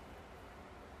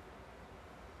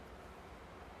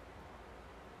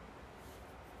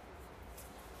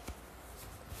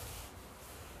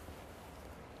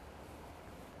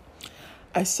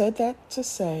 I said that to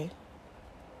say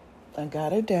I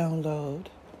got a download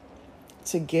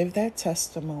to give that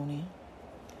testimony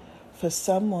for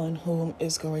someone whom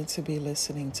is going to be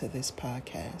listening to this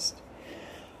podcast.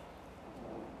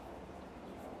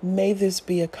 May this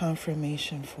be a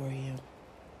confirmation for you.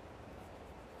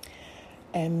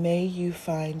 And may you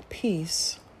find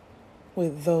peace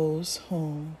with those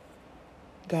whom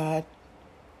God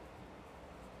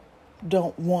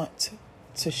don't want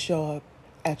to show up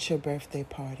at your birthday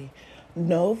party.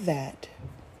 Know that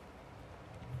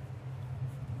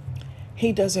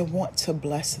He doesn't want to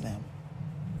bless them.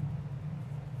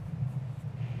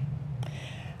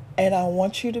 And I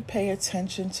want you to pay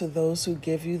attention to those who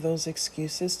give you those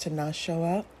excuses to not show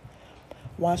up.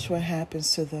 Watch what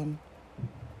happens to them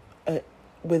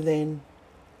within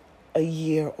a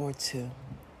year or two.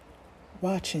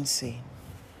 Watch and see.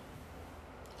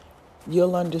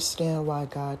 You'll understand why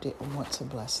God didn't want to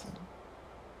bless them.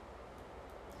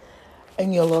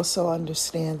 And you'll also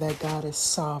understand that God is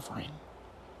sovereign.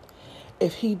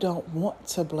 If He don't want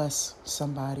to bless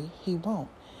somebody, He won't.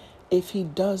 If He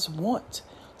does want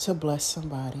to bless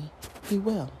somebody, He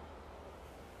will.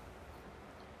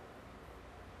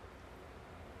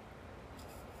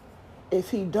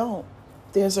 If He don't,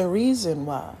 there's a reason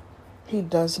why He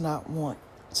does not want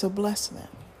to bless them.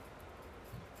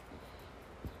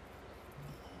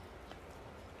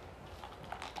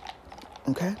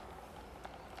 Okay?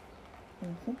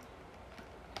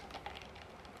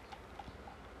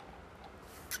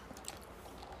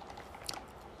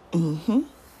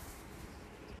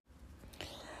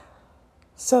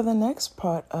 So the next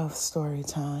part of story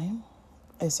time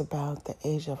is about the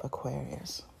age of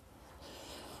Aquarius.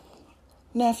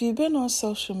 Now, if you've been on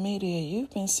social media,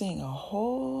 you've been seeing a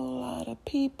whole lot of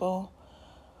people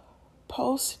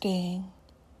posting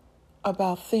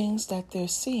about things that they're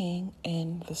seeing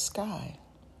in the sky.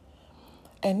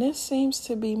 And this seems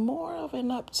to be more of an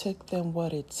uptick than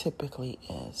what it typically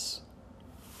is.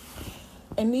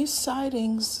 And these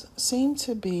sightings seem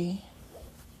to be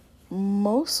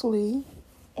mostly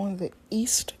on the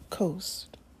East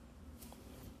Coast.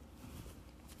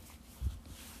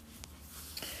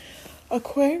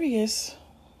 Aquarius,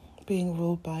 being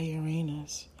ruled by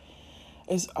Uranus,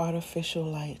 is artificial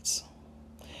lights,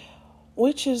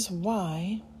 which is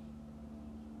why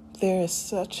there is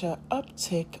such an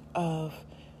uptick of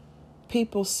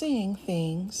people seeing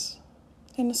things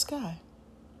in the sky.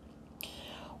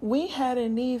 We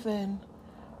hadn't even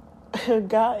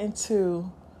gotten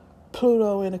to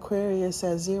Pluto in Aquarius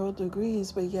at 0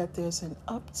 degrees, but yet there's an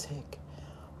uptick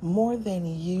more than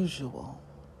usual.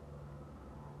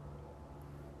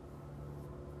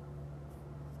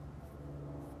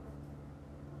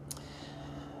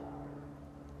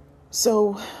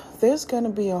 So there's going to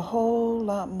be a whole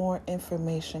lot more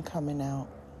information coming out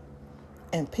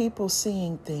and people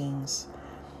seeing things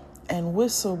and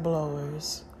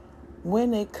whistleblowers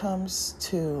when it comes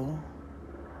to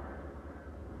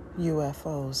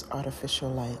UFOs, artificial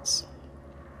lights.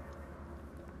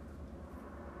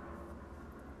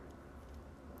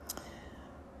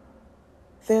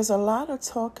 There's a lot of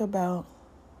talk about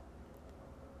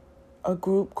a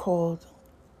group called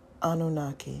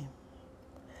Anunnaki.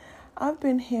 I've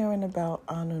been hearing about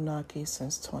Anunnaki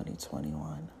since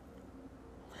 2021,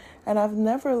 and I've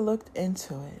never looked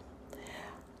into it.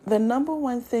 The number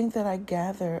one thing that I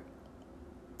gather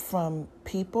from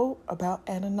people about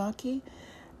Anunnaki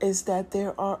is that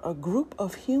there are a group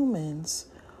of humans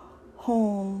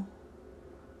whom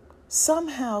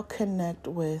somehow connect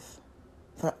with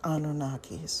the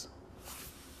Anunnakis.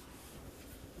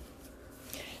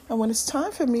 And when it's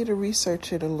time for me to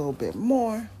research it a little bit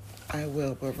more, I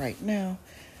will, but right now,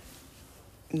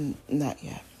 not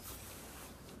yet.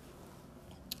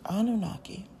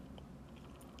 Anunnaki.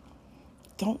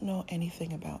 Don't know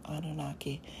anything about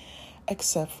Anunnaki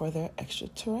except for they're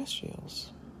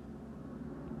extraterrestrials.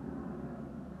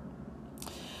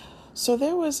 So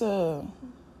there was a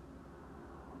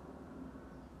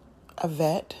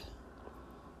vet,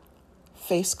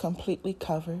 face completely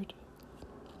covered,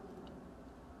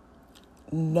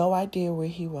 no idea where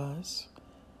he was,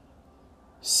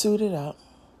 suited up,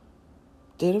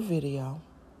 did a video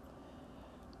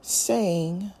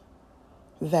saying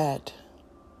that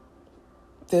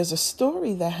there's a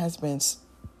story that has been,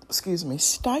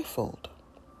 stifled.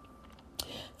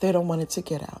 They don't want it to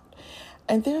get out.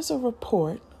 And there's a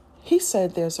report. He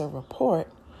said there's a report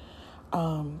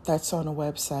that's on a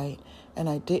website, and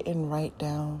I didn't write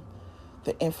down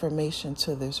the information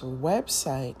to this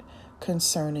website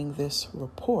concerning this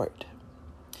report.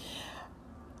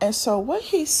 And so what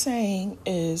he's saying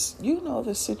is, you know,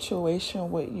 the situation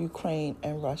with Ukraine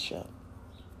and Russia.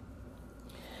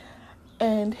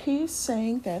 And he's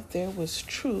saying that there was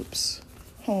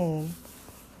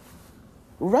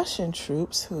Russian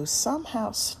troops who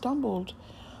somehow stumbled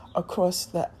across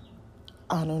the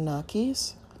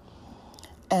Anunnakis,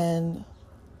 and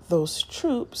those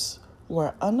troops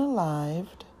were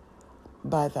unalived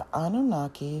by the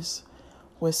Anunnakis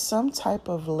with some type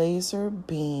of laser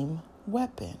beam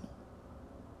weapon.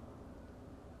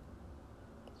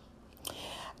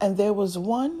 And there was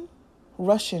one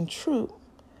Russian troop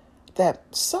that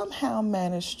somehow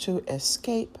managed to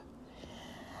escape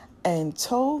and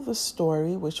told the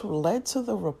story, which led to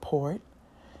the report.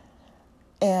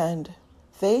 And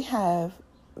they have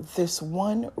this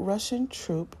one Russian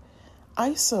troop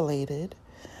isolated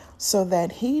so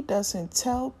that he doesn't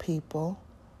tell people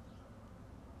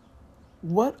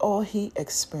what all he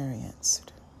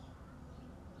experienced.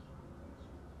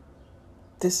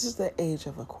 This is the age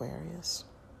of Aquarius.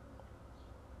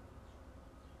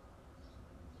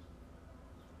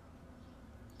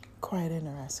 Quite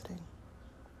interesting.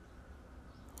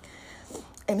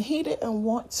 And he didn't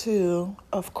want to,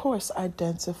 of course,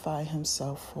 identify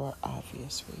himself for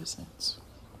obvious reasons.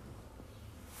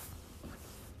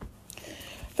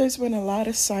 There's been a lot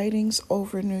of sightings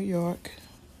over New York,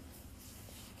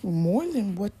 more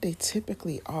than what they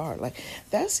typically are. Like,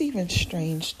 that's even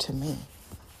strange to me.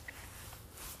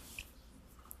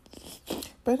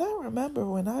 But I remember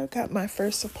when I got my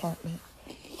first apartment,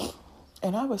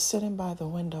 and I was sitting by the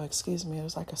window, it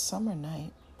was like a summer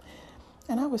night.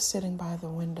 And I was sitting by the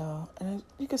window, and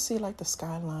you could see like the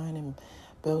skyline and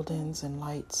buildings and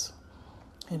lights,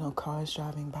 cars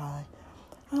driving by.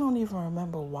 I don't even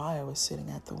remember why I was sitting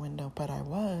at the window, but I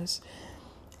was.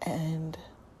 And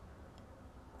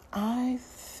I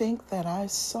think that I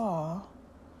saw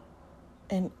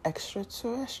an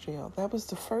extraterrestrial. That was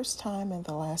the first time and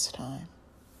the last time.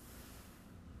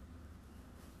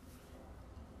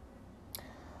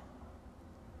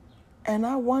 And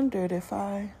I wondered if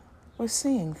I was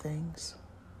seeing things.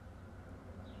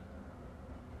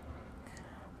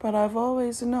 But I've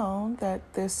always known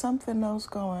that there's something else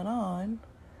going on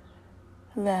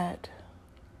that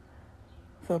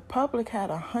the public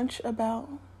had a hunch about,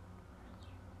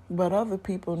 but other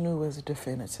people knew was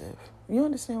definitive. You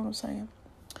understand what I'm saying?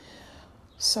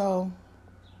 So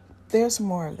there's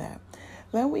more of that.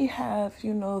 Then we have,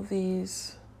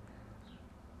 these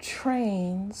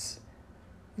trains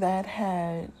that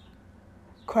had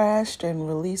crashed and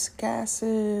released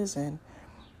gases and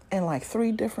in like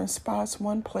 3 different spots.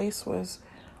 One place was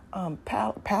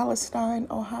Palestine,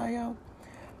 Ohio,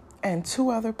 and 2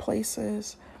 other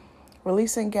places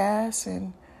releasing gas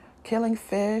and killing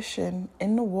fish and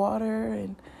in the water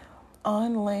and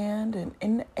on land and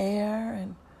in the air.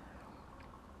 And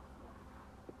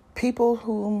people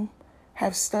who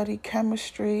have studied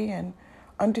chemistry and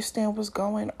understand what's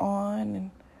going on.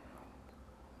 And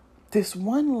this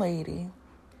one lady,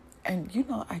 and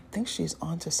I think she's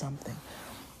onto something.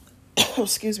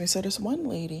 Excuse me. So this one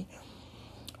lady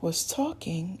was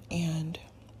talking, and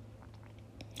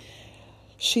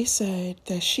she said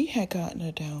that she had gotten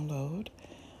a download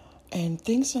and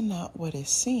things are not what it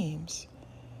seems.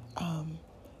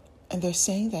 And they're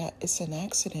saying that it's an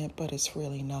accident, but it's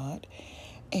really not.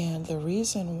 And the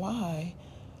reason why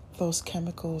those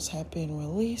chemicals have been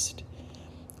released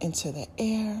into the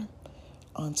air,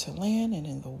 onto land, and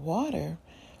in the water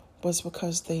was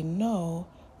because they know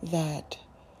that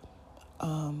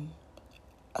a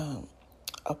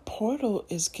portal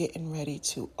is getting ready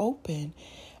to open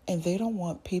and they don't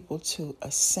want people to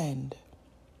ascend.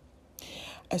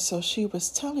 And so she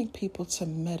was telling people to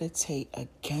meditate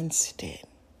against it.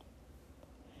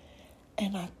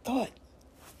 And I thought,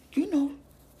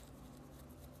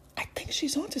 I think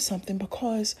she's onto something,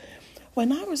 because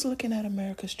when I was looking at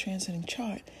America's transiting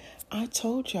chart, I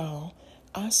told y'all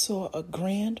I saw a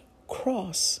grand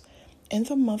cross in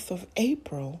the month of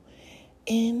April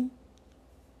in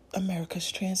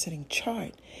America's transiting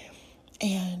chart.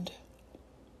 And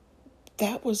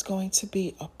that was going to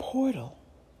be a portal.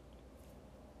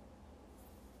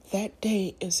 That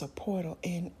day is a portal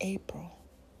in April.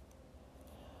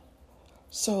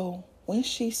 So when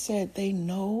she said they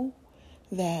know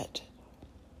that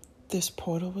this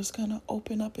portal was going to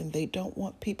open up and they don't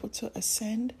want people to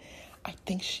ascend, I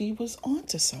think she was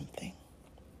onto something.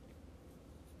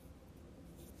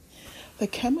 The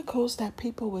chemicals that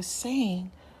people were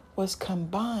saying was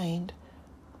combined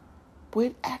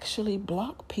would actually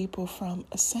block people from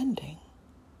ascending.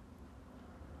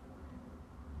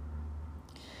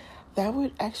 That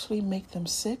would actually make them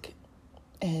sick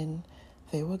and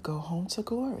they would go home to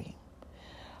glory.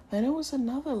 And there was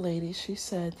another lady, she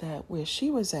said that where she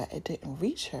was at, it didn't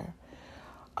reach her.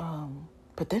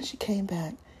 But then she came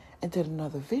back and did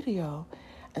another video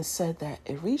and said that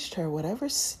it reached her, whatever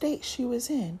state she was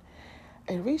in,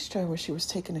 it reached her when she was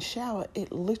taking a shower.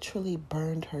 It literally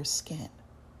burned her skin.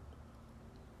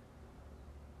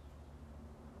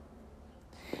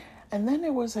 And then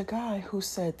there was a guy who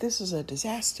said, this is a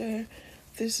disaster.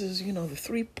 This is, the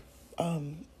three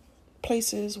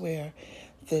places where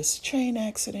this train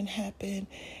accident happened,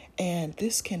 and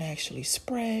this can actually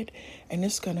spread, and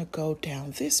it's going to go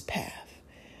down this path.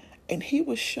 And he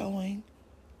was showing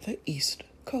the East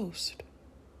Coast.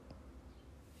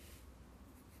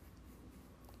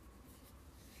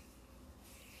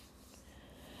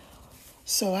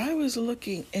 So I was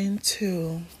looking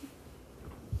into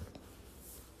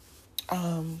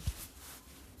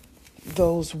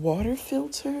those water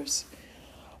filters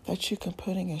that you can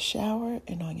put in your shower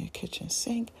and on your kitchen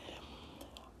sink.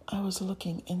 I was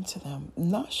looking into them.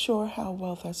 Not sure how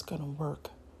well that's going to work.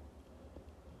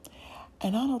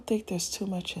 And I don't think there's too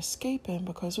much escaping,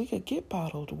 because we could get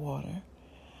bottled water.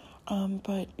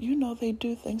 But, they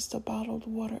do things to bottled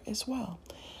water as well.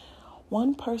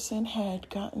 One person had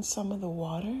gotten some of the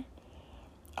water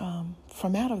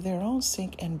from out of their own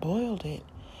sink and boiled it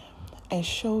and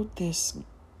showed this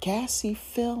gassy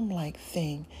film-like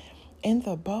thing in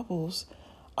the bubbles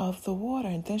of the water.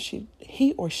 And then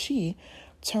he or she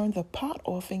turned the pot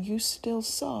off and you still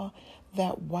saw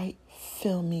that white,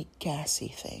 filmy, gassy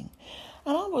thing.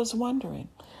 And I was wondering,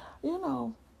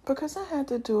 because I had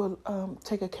to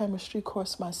take a chemistry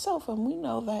course myself, and we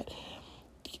know that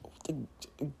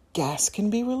gas can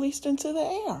be released into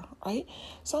the air, right?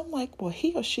 So I'm like, well,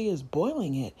 he or she is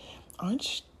boiling it.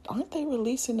 Aren't they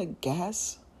releasing the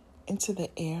gas into the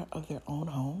air of their own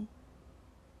home?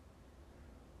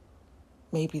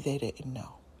 Maybe they didn't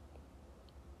know.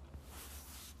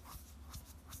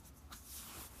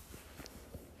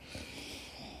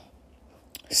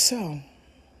 So,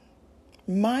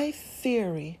 my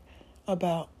theory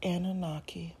about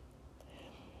Anunnaki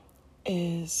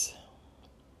is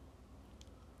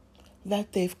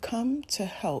that they've come to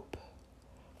help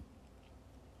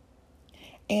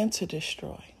and to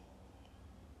destroy.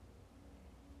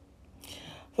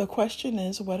 The question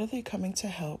is, what are they coming to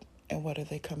help and what are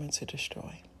they coming to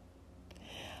destroy?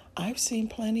 I've seen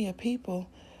plenty of people,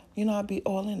 I'd be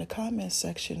all in the comment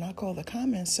section. I call the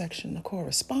comment section the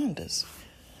corresponders.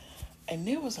 And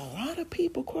there was a lot of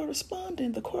people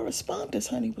corresponding. The corresponders,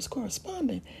 honey, was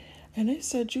corresponding. And they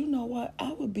said, you know what?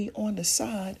 I would be on the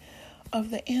side of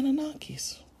the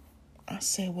Anunnakis. I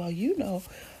said, well,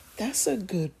 that's a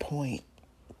good point.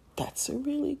 That's a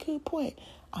really good point.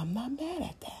 I'm not mad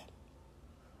at that.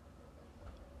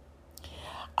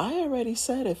 I already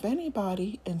said if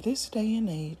anybody in this day and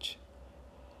age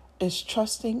is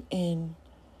trusting in,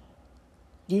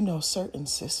 certain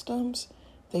systems,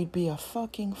 they'd be a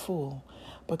fucking fool,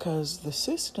 because the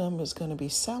system is going to be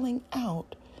selling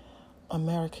out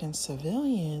American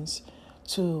civilians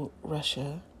to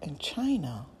Russia and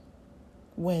China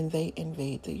when they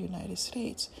invade the United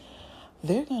States.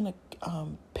 They're going to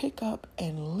pick up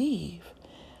and leave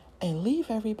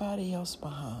everybody else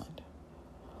behind.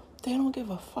 They don't give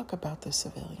a fuck about the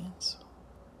civilians.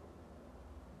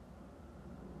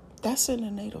 That's in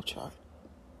the natal chart.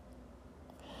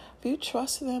 If you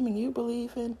trust them and you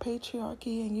believe in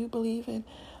patriarchy and you believe in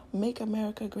make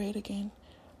America great again,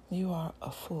 you are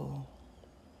a fool.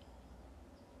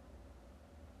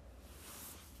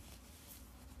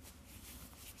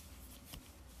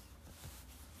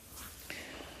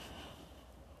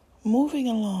 Moving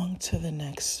along to the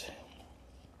next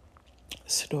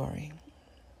story.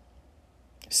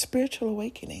 Spiritual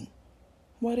awakening.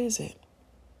 What is it?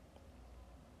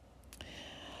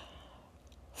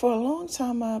 For a long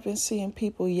time, I've been seeing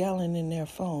people yelling in their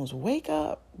phones, wake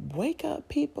up,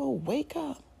 people, wake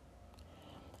up.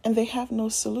 And they have no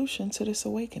solution to this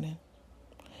awakening.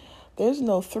 There's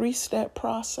no 3-step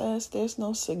process. There's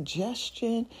no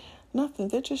suggestion, nothing.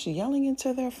 They're just yelling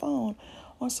into their phone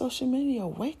on social media,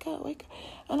 wake up, wake up.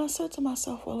 And I said to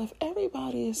myself, well, if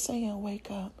everybody is saying wake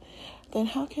up, then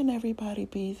how can everybody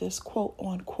be this quote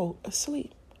unquote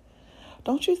asleep?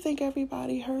 Don't you think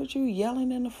everybody heard you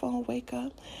yelling in the phone, wake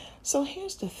up? So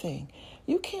here's the thing.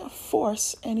 You can't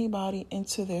force anybody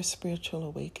into their spiritual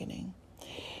awakening.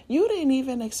 You didn't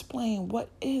even explain what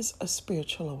is a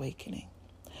spiritual awakening.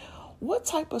 What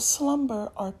type of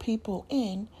slumber are people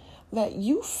in that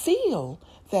you feel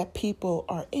that people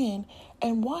are in,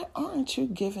 and why aren't you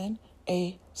given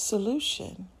a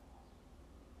solution?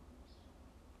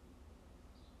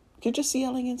 You're just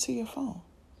yelling into your phone.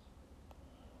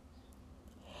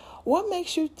 What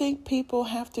makes you think people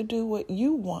have to do what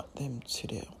you want them to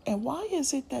do? And why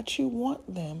is it that you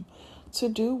want them to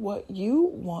do what you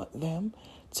want them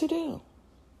to do?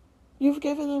 You've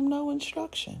given them no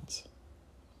instructions.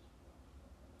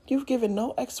 You've given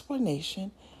no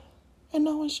explanation and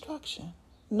no instruction,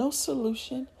 no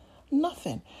solution,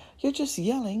 nothing. You're just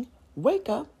yelling, wake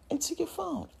up, into your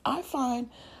phone. I find,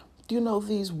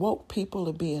 these woke people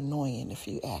to be annoying, if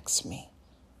you ask me.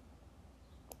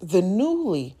 The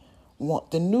newer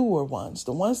ones,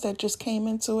 the ones that just came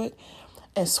into it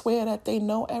and swear that they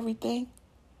know everything,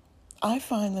 I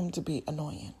find them to be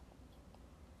annoying.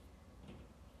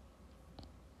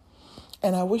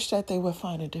 And I wish that they would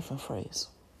find a different phrase.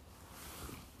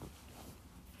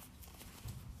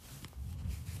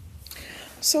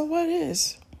 So what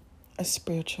is a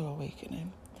spiritual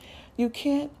awakening? You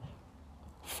can't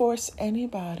force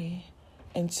anybody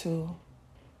into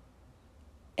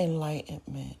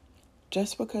enlightenment.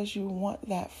 Just because you want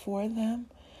that for them,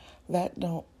 that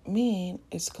don't mean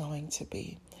it's going to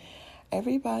be.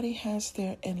 Everybody has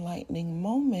their enlightening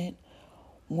moment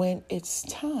when it's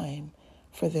time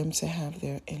for them to have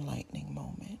their enlightening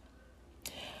moment.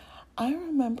 I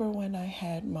remember when I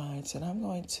had mine, and I'm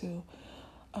going to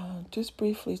just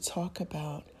briefly talk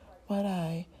about what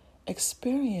I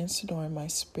experienced during my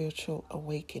spiritual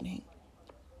awakening.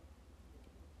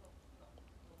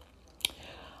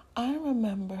 I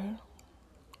remember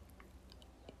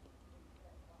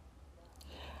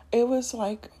it was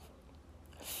like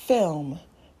film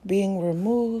being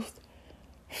removed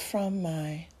from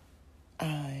my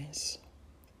eyes.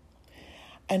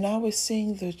 And I was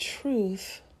seeing the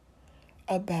truth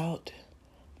about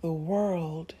the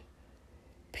world,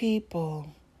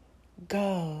 people,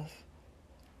 Gov,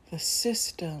 the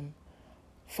system,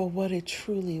 for what it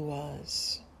truly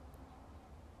was.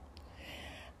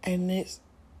 And it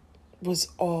was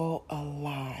all a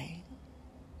lie.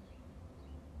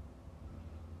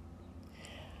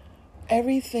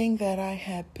 Everything that I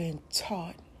had been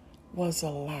taught was a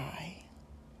lie.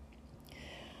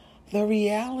 The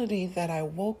reality that I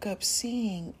woke up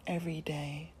seeing every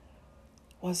day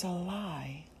was a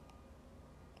lie.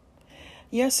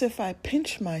 Yes, if I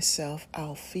pinch myself,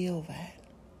 I'll feel that.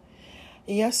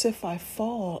 Yes, if I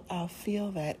fall, I'll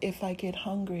feel that. If I get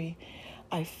hungry,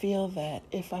 I feel that.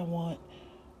 If I want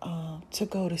to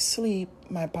go to sleep,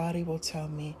 my body will tell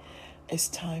me it's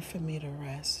time for me to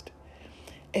rest.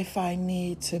 If I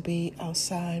need to be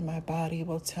outside, my body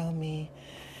will tell me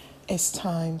it's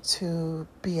time to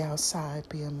be outside,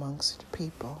 be amongst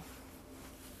people.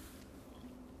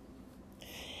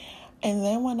 And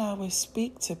then when I would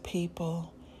speak to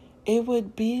people, it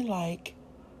would be like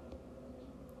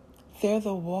they're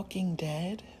the walking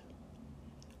dead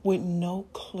with no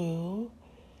clue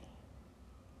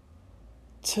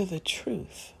to the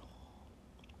truth.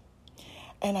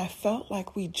 And I felt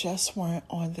like we just weren't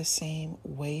on the same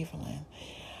wavelength.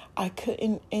 I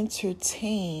couldn't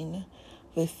entertain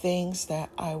the things that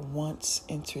I once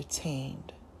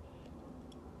entertained.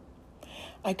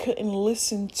 I couldn't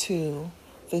listen to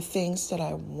the things that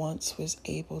I once was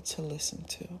able to listen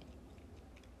to.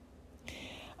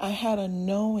 I had a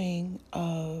knowing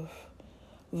of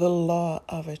the law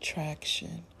of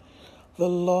attraction, the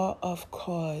law of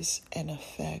cause and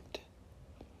effect,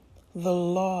 the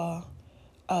law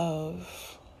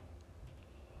of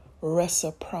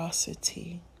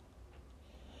reciprocity,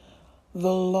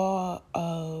 the law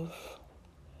of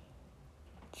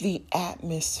the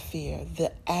atmosphere,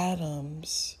 the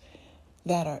atoms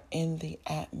that are in the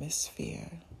atmosphere.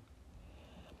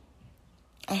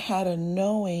 I had a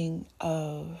knowing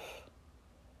of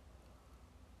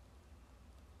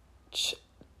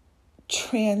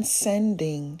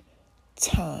transcending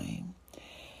time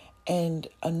and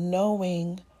a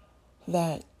knowing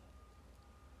that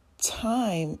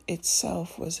time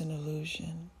itself was an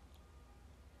illusion.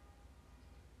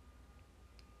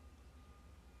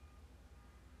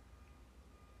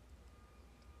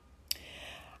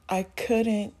 I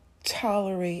couldn't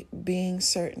tolerate being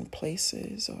certain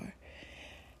places or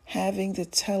having the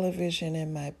television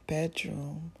in my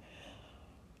bedroom,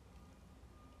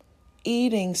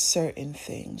 eating certain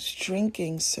things,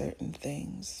 drinking certain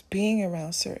things, being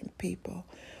around certain people,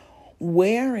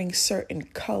 wearing certain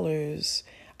colors.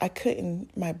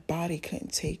 My body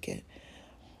couldn't take it.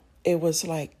 It was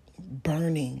like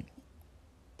burning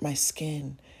my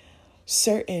skin.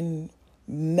 Certain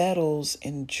metals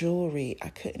and jewelry I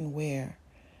couldn't wear.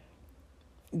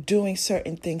 Doing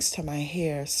certain things to my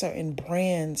hair, certain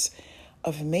brands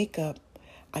of makeup,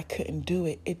 I couldn't do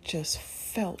it. It just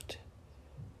felt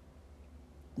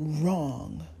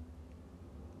wrong.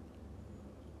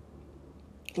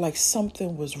 Like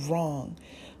something was wrong.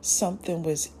 Something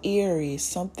was eerie.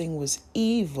 Something was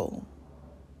evil.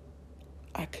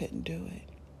 I couldn't do it.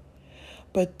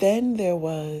 But then there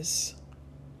was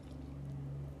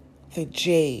the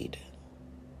jade,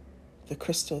 the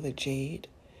crystal, the jade.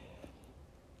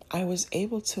 I was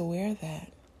able to wear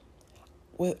that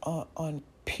with on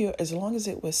pure, as long as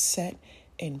it was set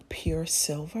in pure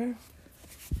silver,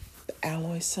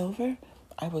 alloy silver,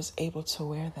 I was able to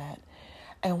wear that.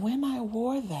 And when I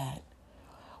wore that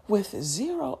with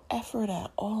zero effort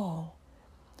at all,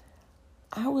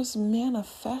 I was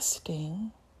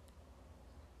manifesting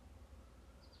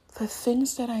the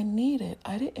things that I needed.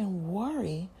 I didn't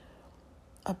worry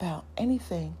about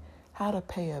anything, how to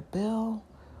pay a bill,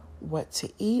 what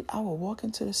to eat. I would walk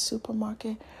into the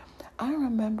supermarket. I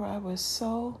remember I was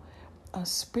so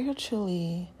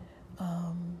spiritually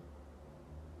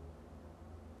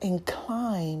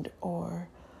inclined or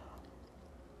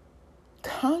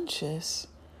conscious.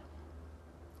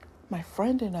 My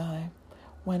friend and I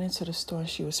went into the store and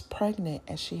she was pregnant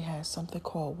and she had something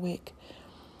called WIC.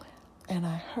 And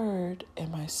I heard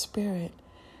in my spirit,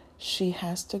 she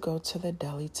has to go to the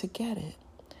deli to get it.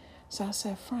 So I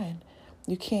said, friend,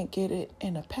 you can't get it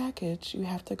in a package. You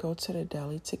have to go to the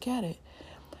deli to get it.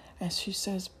 And she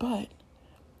says, but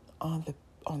on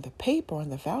the paper, on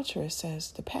the voucher, it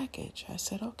says the package. I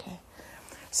said, okay.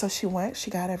 So she went, she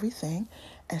got everything,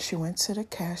 and she went to the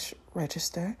cash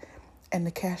register, and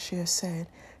the cashier said,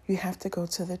 you have to go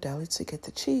to the deli to get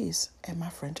the cheese. And my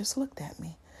friend just looked at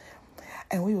me.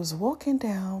 And we was walking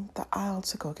down the aisle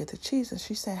to go get the cheese, and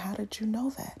she said, how did you know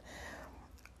that?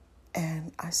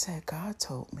 And I said, God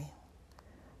told me.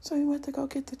 So we went to go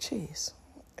get the cheese.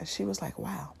 And she was like,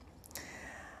 wow.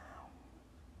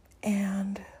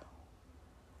 And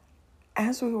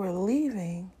as we were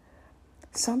leaving,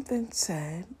 something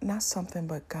said, not something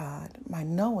but God, my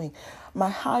knowing, my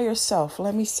higher self,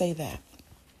 let me say that.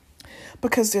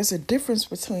 Because there's a difference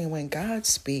between when God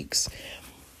speaks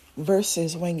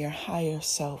versus when your higher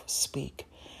self speak.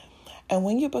 And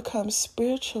when you become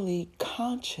spiritually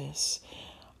conscious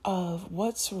of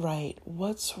what's right,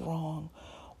 what's wrong,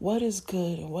 what is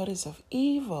good and what is of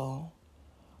evil,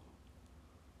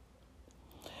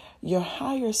 your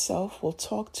higher self will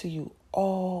talk to you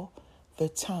all the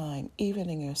time, even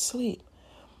in your sleep.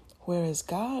 Whereas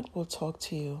God will talk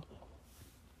to you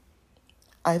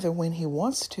either when he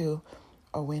wants to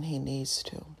or when he needs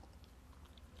to.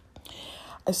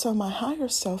 And so my higher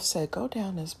self said, go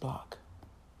down this block.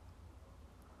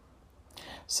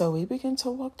 So we begin to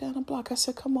walk down the block. I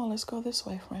said, come on, let's go this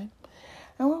way, friend.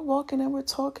 And we're walking and we're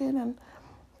talking and,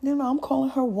 I'm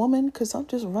calling her woman because I'm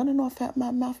just running off at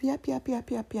my mouth. Yep, yep, yep,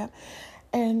 yep, yep.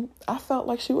 And I felt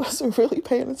like she wasn't really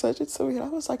paying attention to me. And I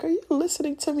was like, are you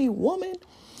listening to me, woman?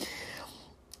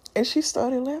 And she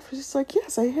started laughing. She's like,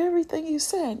 yes, I hear everything you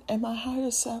said. And my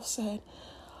higher self said,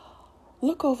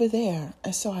 look over there.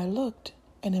 And so I looked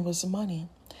and it was money.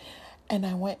 And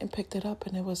I went and picked it up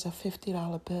and it was a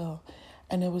 $50 bill.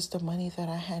 And it was the money that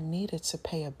I had needed to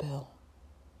pay a bill.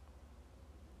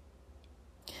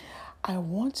 I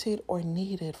wanted or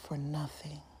needed for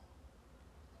nothing.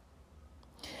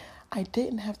 I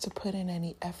didn't have to put in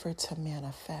any effort to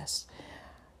manifest.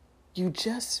 You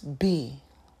just be,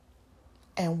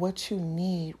 and what you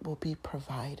need will be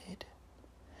provided.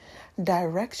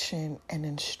 Direction and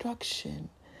instruction,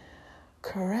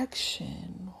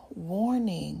 correction,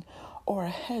 warning, or a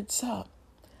heads up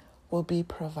will be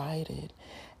provided.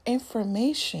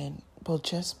 Information will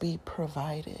just be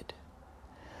provided.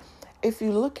 If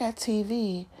you look at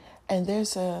TV and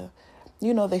there's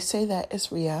they say that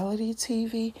it's reality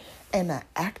TV and an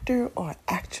actor or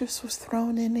actress was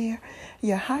thrown in there,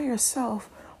 your higher self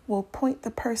will point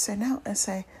the person out and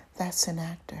say, that's an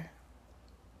actor.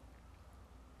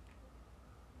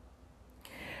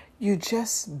 You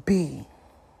just be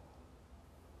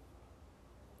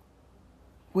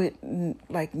with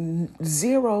like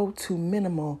zero to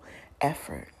minimal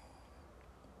effort.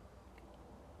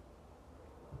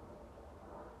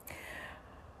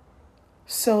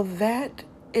 So that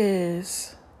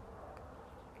is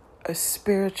a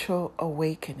spiritual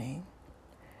awakening.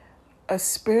 A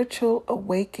spiritual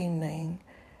awakening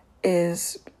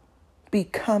is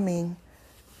becoming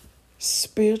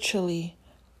spiritually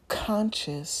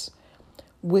conscious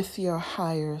with your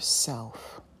higher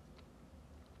self.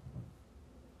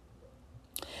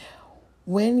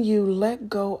 When you let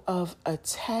go of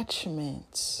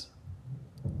attachments,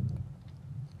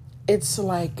 it's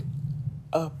like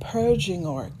a purging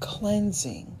or a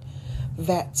cleansing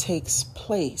that takes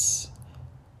place,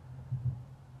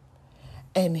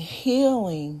 and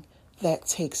healing that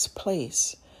takes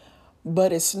place.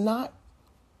 But it's not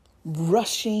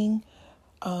rushing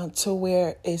to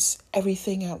where it's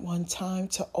everything at one time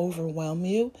to overwhelm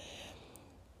you.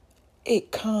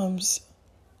 It comes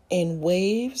in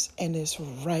waves and is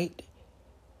right.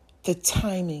 The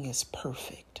timing is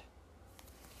perfect.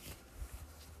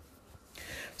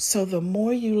 So the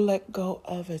more you let go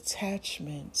of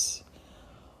attachments,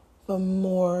 the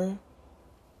more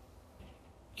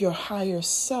your higher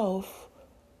self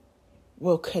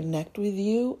will connect with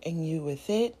you and you with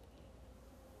it,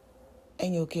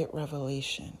 and you'll get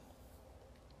revelation.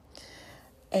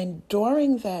 And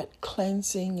during that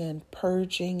cleansing and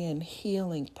purging and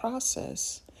healing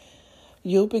process,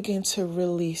 you'll begin to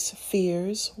release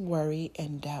fears, worry,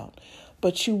 and doubt.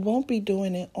 But you won't be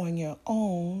doing it on your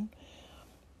own.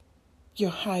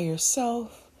 Your higher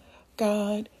self,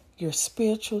 God, your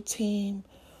spiritual team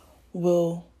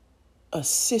will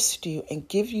assist you and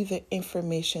give you the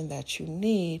information that you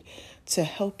need to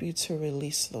help you to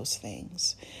release those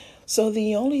things. So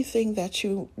the only thing that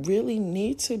you really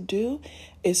need to do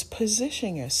is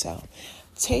position yourself.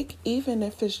 Take, even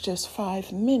if it's just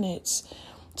 5 minutes,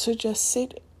 to just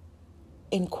sit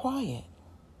in quiet.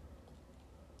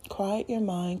 Quiet your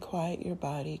mind, quiet your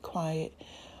body, quiet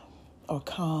or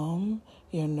calm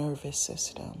your nervous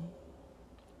system.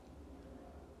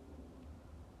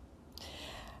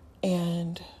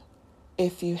 And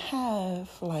if you have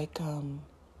like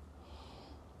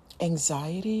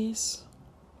anxieties,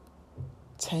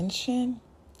 tension,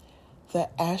 the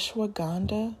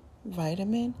ashwagandha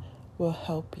vitamin will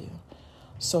help you.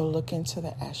 So look into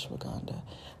the ashwagandha.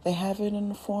 They have it in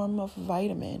the form of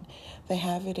vitamin. They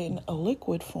have it in a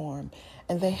liquid form.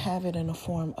 And they have it in the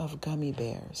form of gummy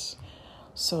bears.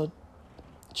 So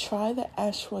try the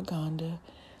ashwagandha.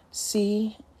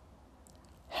 See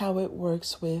how it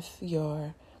works with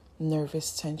your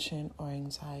nervous tension or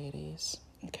anxieties.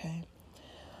 Okay?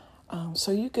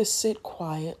 So you could sit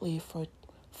quietly for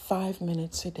 5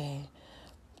 minutes a day,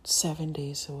 7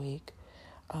 days a week.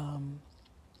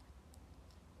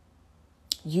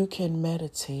 You can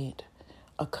meditate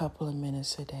a couple of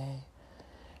minutes a day.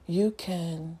 You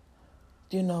can,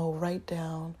 write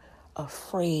down a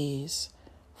phrase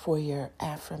for your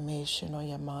affirmation or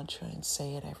your mantra and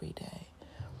say it every day.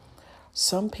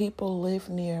 Some people live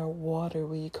near water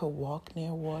where you could walk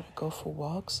near water, go for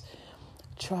walks.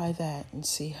 Try that and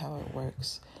see how it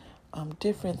works.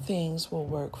 Different things will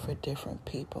work for different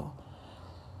people.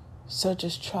 So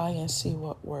just try and see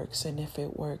what works. And if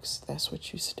it works, that's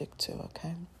what you stick to,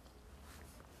 okay?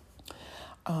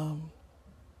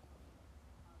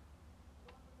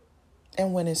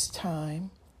 And when it's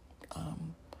time,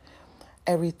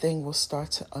 everything will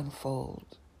start to unfold.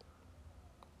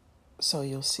 So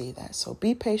you'll see that. So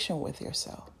be patient with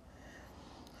yourself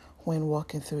when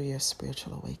walking through your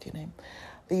spiritual awakening.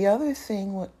 The other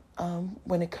thing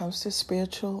when it comes to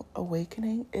spiritual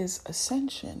awakening is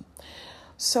ascension.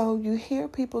 So you hear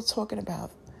people talking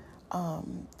about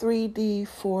 3D,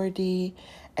 4D,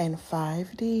 and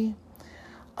 5D.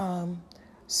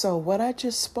 So what I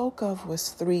just spoke of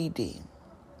was 3D.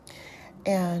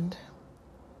 And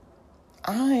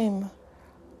I'm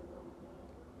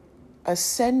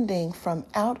ascending from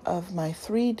out of my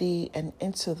 3D and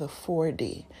into the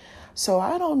 4D. So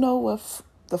I don't know what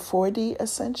the 4D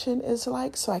ascension is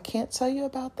like, so I can't tell you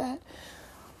about that.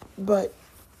 But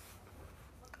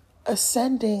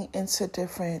ascending into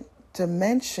different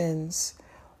dimensions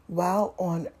while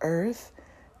on earth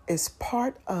is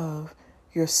part of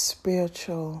your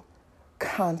spiritual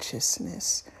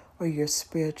consciousness or your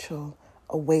spiritual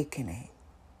awakening.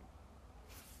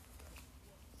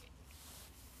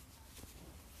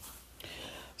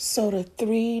 So the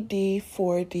 3D,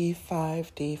 4D,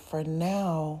 5D, for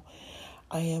now,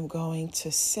 I am going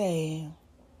to say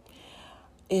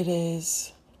it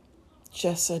is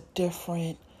just a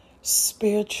different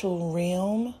spiritual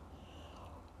realm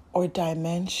or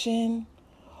dimension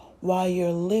while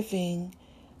you're living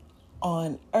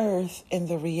on earth in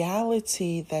the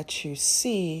reality that you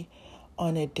see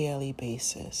on a daily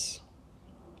basis.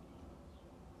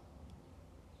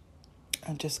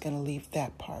 I'm just going to leave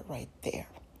that part right there.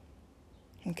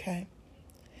 Okay?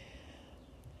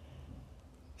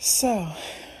 So,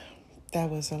 that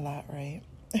was a lot, right?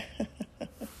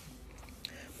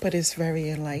 But it's very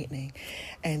enlightening.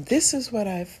 And this is what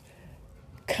I've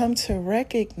come to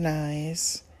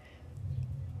recognize.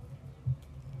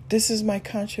 This is my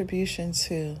contribution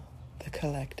to the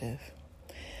collective.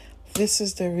 This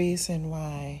is the reason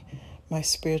why my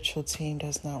spiritual team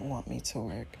does not want me to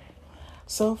work.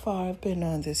 So far, I've been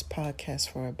on this podcast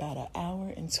for about an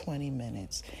hour and 20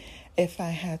 minutes. If I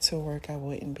had to work, I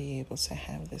wouldn't be able to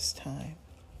have this time.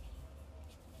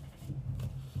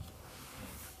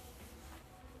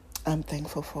 I'm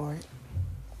thankful for it.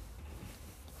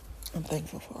 I'm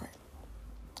thankful for it.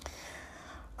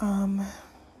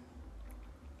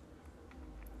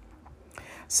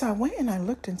 So I went and I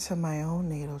looked into my own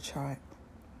natal chart.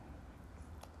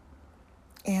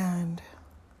 And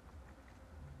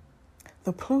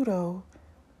the Pluto,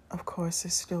 of course,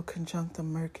 is still conjunct the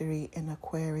Mercury in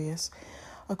Aquarius.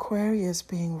 Aquarius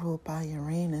being ruled by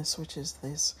Uranus, which is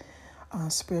this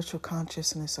spiritual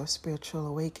consciousness or spiritual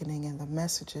awakening and the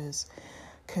messages,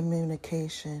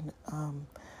 communication,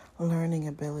 learning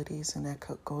abilities, and that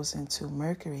goes into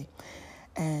Mercury.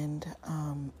 And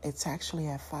it's actually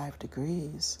at 5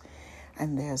 degrees.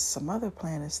 And there's some other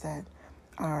planets that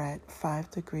are at 5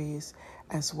 degrees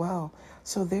as well.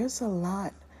 So there's a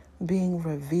lot being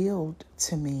revealed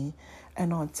to me.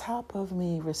 And on top of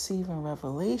me receiving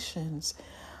revelations,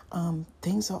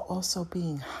 things are also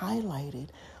being highlighted,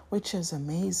 which is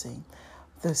amazing.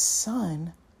 The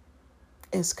sun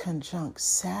is conjunct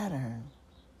Saturn.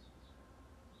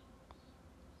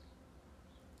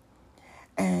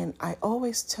 And I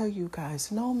always tell you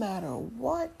guys, no matter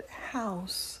what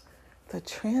house the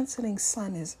transiting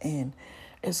sun is in,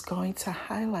 is going to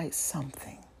highlight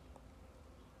something.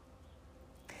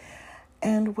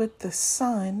 And with the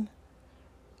sun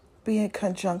being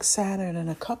conjunct Saturn and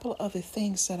a couple other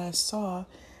things that I saw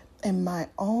in my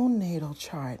own natal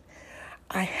chart,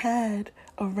 I had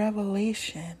a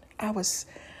revelation. I was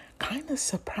kind of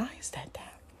surprised at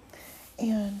that.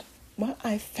 And what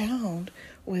I found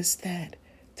was that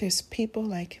there's people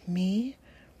like me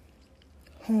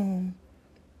whom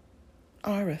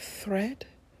are a threat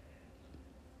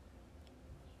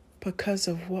because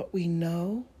of what we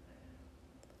know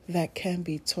that can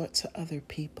be taught to other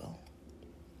people.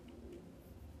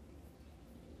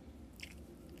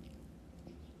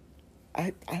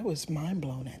 I was mind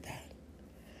blown at that.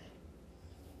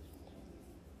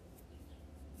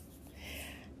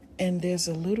 And there's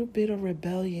a little bit of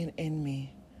rebellion in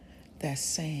me that's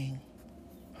saying,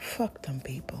 fuck them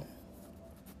people.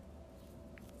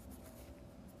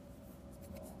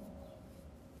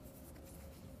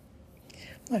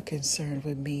 I'm not concerned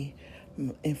with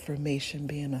information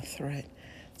being a threat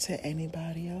to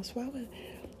anybody else. Why would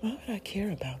I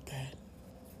care about that?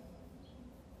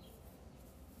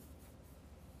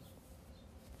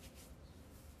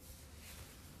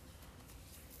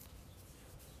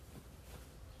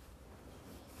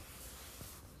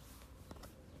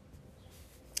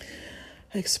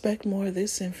 Expect more of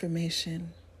this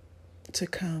information to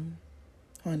come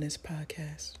on this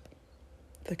podcast,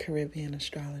 The Caribbean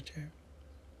Astrologer.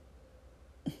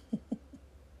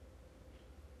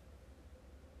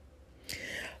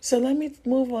 So let me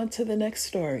move on to the next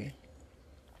story.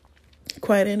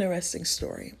 Quite interesting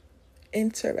story.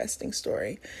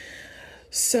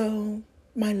 So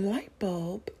my light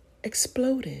bulb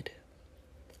exploded.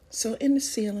 So in the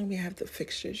ceiling we have the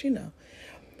fixtures, and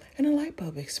the light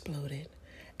bulb exploded.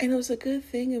 And it was a good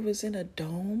thing it was in a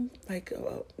dome,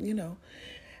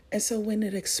 And so when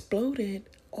it exploded,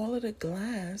 all of the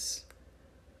glass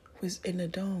was in the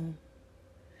dome.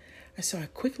 And so I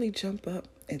quickly jumped up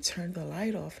and turned the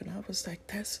light off. And I was like,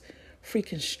 that's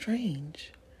freaking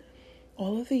strange.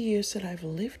 All of the years that I've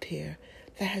lived here,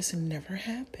 that has never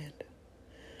happened.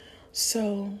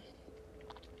 So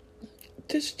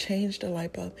just changed the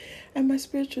light bulb. And my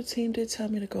spiritual team did tell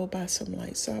me to go buy some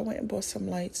lights. So I went and bought some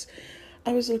lights.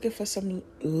 I was looking for some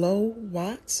low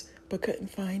watts, but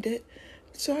couldn't find it.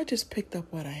 So I just picked up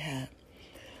what I had.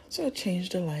 So I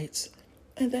changed the lights.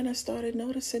 And then I started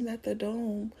noticing that the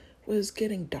dome was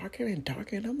getting darker and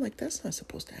darker. And I'm like, that's not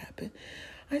supposed to happen.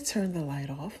 I turned the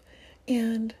light off.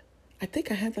 And I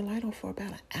think I had the light on for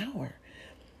about an hour.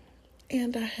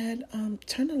 And I had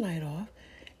turned the light off,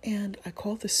 and I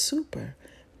called the super.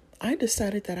 I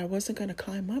decided that I wasn't going to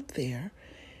climb up there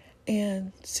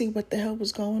and see what the hell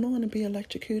was going on and be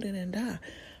electrocuted and die.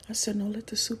 I said, no, let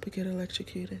the super get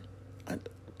electrocuted.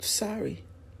 Sorry.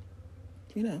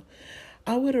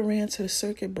 I would have ran to the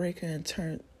circuit breaker and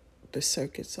turned the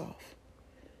circuits off.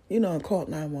 And called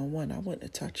 911. I wouldn't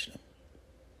have touched them.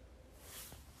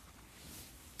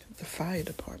 The fire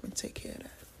department take care of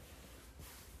that.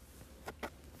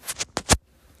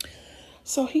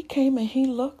 So he came and he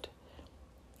looked,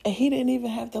 and he didn't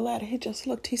even have the ladder. He just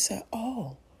looked. He said,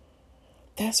 oh,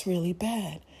 that's really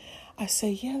bad. I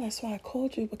said, yeah, that's why I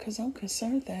called you, because I'm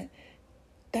concerned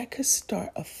that could start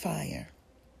a fire.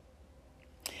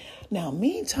 Now,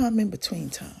 meantime, in between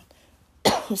time,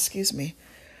 excuse me,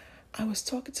 I was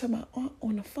talking to my aunt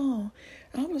on the phone,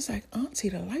 and I was like, Auntie,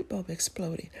 the light bulb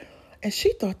exploded. And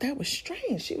she thought that was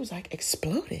strange. She was like,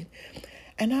 exploded?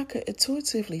 And I could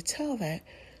intuitively tell that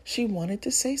she wanted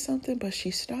to say something, but she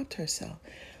stopped herself.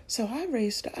 So I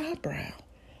raised the eyebrow,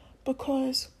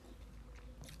 because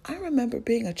I remember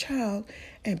being a child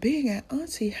and being at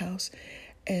Auntie's house,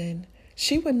 and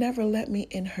she would never let me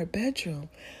in her bedroom.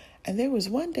 And there was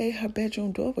one day her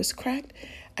bedroom door was cracked,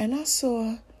 and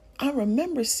I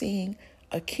remember seeing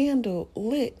a candle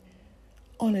lit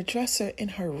on a dresser in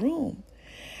her room,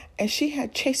 and she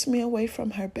had chased me away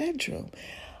from her bedroom.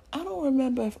 I don't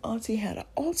remember if Auntie had an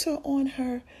altar on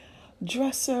her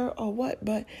dresser or what,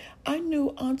 but I knew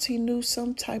Auntie knew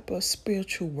some type of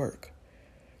spiritual work,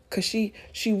 because she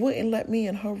wouldn't let me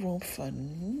in her room for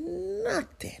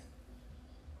nothing.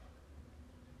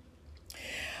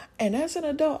 And as an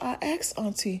adult, I asked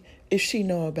Auntie if she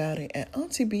know about it, and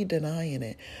Auntie be denying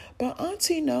it. But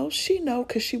Auntie knows, she know,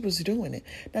 because she was doing it.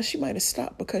 Now, she might have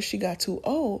stopped because she got too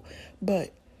old, but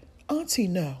Auntie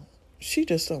know. She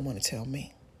just don't want to tell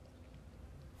me.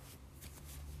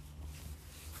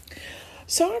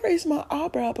 So I raised my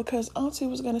eyebrow because Auntie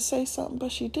was going to say something,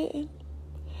 but she didn't.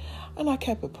 And I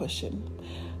kept it pushing.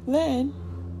 Then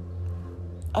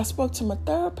I spoke to my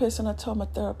therapist, and I told my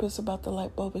therapist about the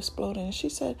light bulb exploding. And she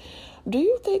said, do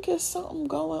you think it's something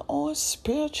going on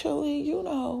spiritually,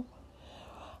 And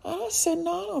I said,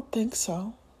 no, I don't think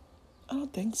so.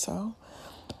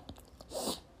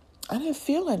 I didn't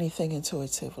feel anything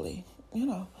intuitively,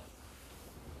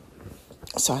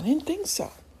 So I didn't think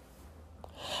so.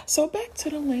 So back to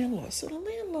the landlord. So the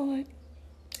landlord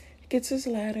gets his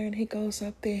ladder, and he goes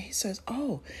up there. He says,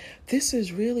 oh, this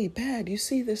is really bad. You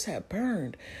see, this had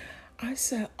burned. I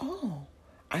said, oh,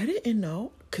 I didn't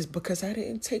know, because I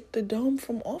didn't take the dome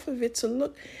from off of it to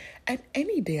look at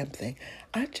any damn thing.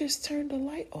 I just turned the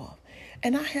light off.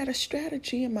 And I had a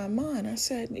strategy in my mind. I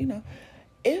said,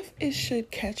 if it should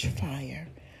catch fire,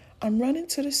 I'm running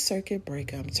to the circuit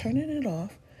breaker. I'm turning it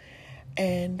off,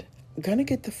 and I'm going to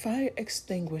get the fire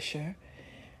extinguisher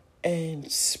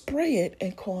and spray it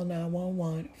and call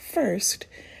 911 first,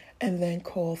 and then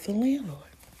call the landlord.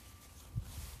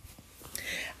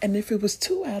 And if it was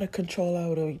too out of control, I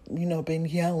would have, been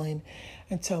yelling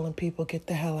and telling people, get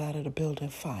the hell out of the building,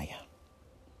 fire.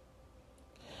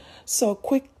 So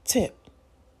quick tip,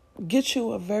 get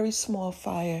you a very small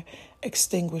fire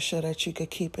extinguisher that you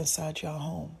could keep inside your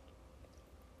home.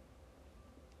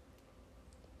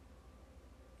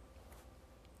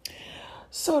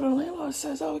 So the landlord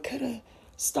says, oh, it could have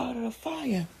started a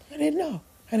fire. I didn't know.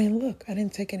 I didn't look. I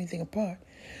didn't take anything apart.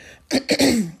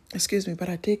 Excuse me, but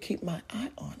I did keep my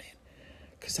eye on it,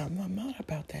 because I'm not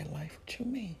about that life. What you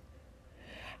mean?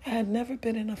 I had never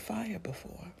been in a fire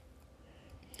before.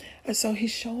 And so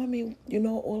he's showing me,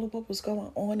 all of what was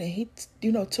going on. And he,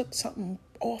 took something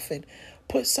off and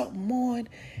put something on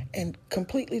and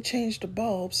completely changed the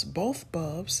bulbs, both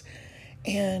bulbs.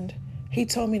 And he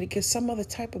told me to get some other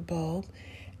type of bulb.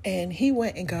 And he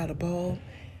went and got a bulb.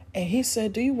 And he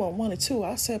said, do you want one or two?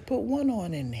 I said, put one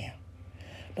on in there.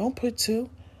 Don't put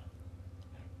two.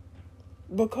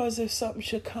 Because if something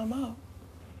should come out,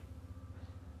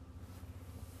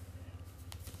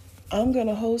 I'm going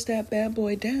to hose that bad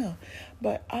boy down.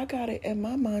 But I got it in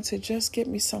my mind to just get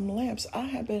me some lamps. I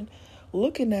have been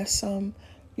looking at some,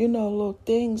 little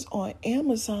things on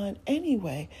Amazon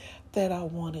anyway that I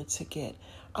wanted to get.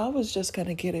 I was just going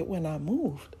to get it when I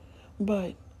moved.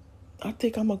 But I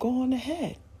think I'm going to go on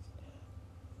ahead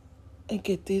and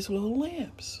get these little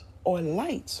lamps, or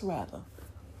lights rather.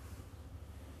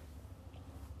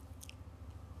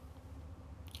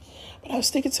 But I was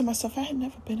thinking to myself, I had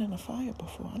never been in a fire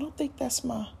before. I don't think that's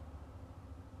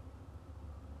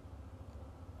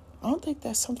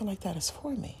something like that is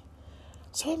for me.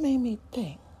 So it made me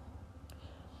think,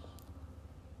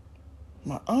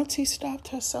 My auntie stopped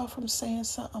herself from saying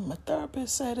something. My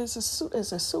therapist said, it's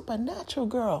a supernatural,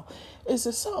 girl. Is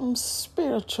there something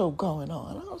spiritual going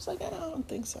on? I was like, I don't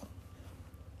think so.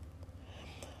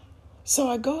 So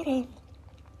I go to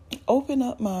open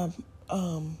up my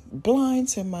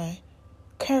blinds and my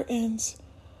curtains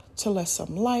to let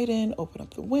some light in, open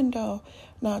up the window.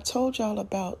 Now, I told y'all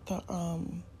about the,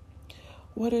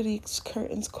 what are these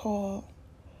curtains called?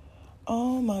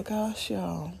 Oh my gosh,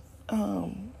 y'all.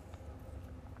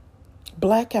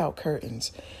 Blackout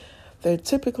curtains. They're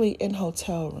typically in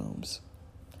hotel rooms.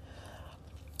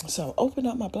 So I open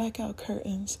up my blackout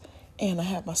curtains and I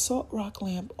have my salt rock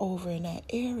lamp over in that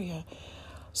area.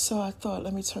 So I thought,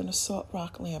 let me turn the salt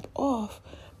rock lamp off.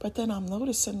 But then I'm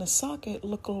noticing the socket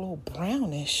look a little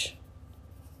brownish.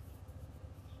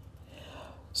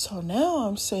 So now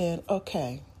I'm saying,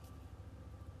 okay,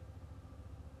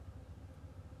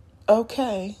 a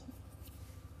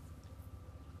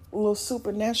little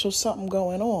supernatural something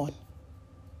going on.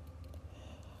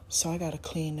 So I got to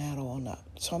clean that all up.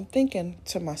 So I'm thinking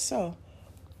to myself,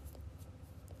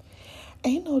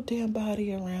 ain't no damn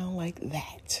body around like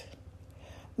that.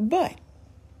 But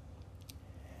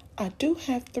I do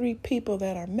have 3 people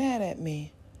that are mad at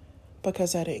me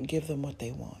because I didn't give them what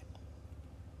they want.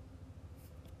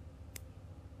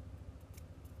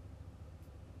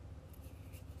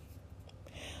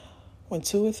 When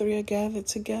 2 or 3 are gathered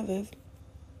together,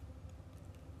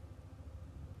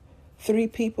 3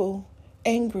 people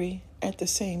angry at the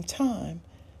same time,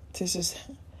 this is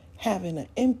having an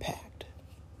impact.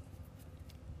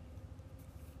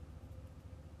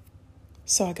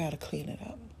 So I got to clean it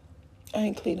up. I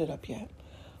ain't cleaned it up yet,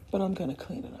 but I'm going to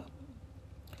clean it up.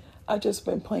 I just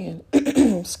been playing,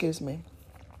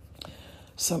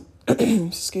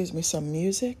 some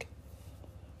music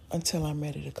until I'm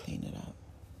ready to clean it up.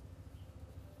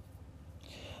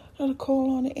 I had to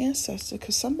call on the ancestor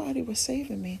because somebody was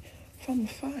saving me from the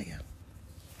fire.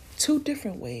 2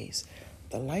 different ways,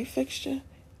 the light fixture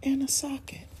and the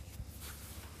socket.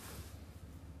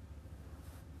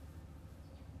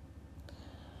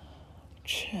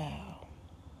 Ciao.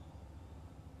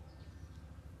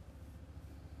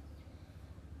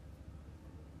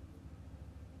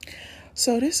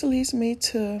 So this leads me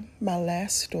to my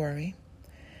last story,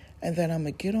 and then I'm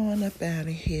going to get on up out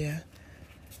of here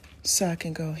so I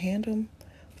can go handle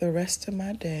the rest of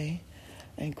my day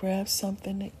and grab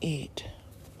something to eat.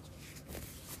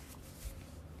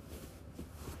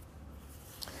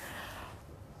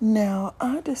 Now,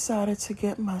 I decided to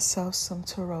get myself some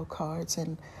tarot cards,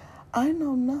 and I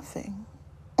know nothing.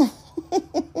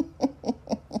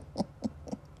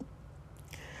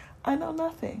 I know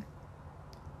nothing.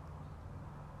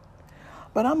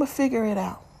 But I'm going to figure it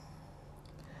out.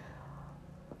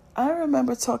 I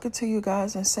remember talking to you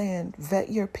guys and saying,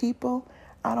 vet your people.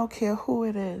 I don't care who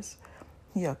it is.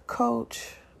 Your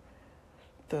coach,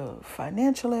 the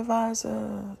financial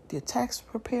advisor, your tax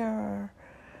preparer,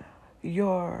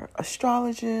 your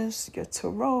astrologist, your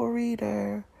tarot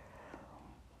reader,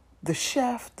 the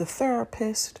chef, the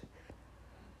therapist,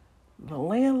 the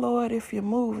landlord if you're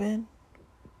moving,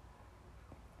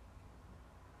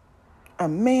 a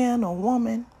man or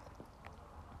woman.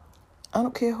 I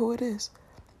don't care who it is.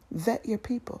 Vet your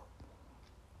people.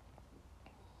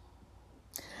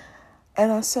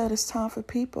 And I said it's time for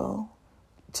people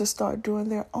to start doing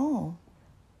their own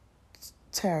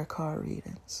tarot card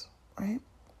readings, right?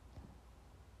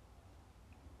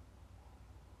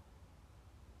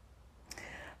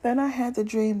 Then I had the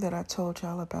dream that I told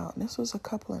y'all about, and this was a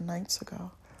couple of nights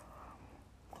ago,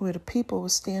 where the people were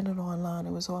standing online.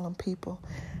 It was all them people.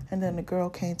 And then the girl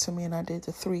came to me and I did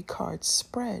the 3-card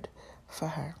spread for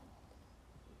her.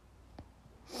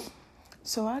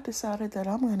 So I decided that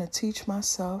I'm going to teach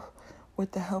myself,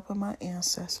 with the help of my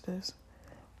ancestors,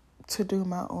 to do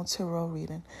my own tarot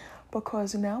reading.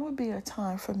 Because now would be a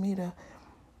time for me to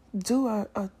do a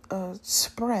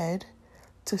spread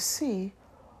to see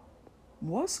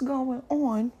what's going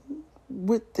on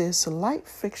with this light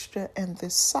fixture and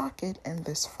this socket and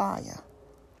this fire.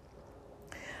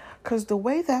 Because the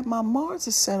way that my Mars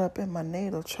is set up in my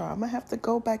natal chart, I'm going to have to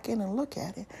go back in and look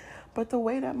at it. But the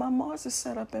way that my Mars is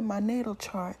set up in my natal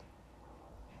chart,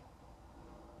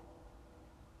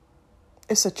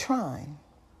 it's a trine.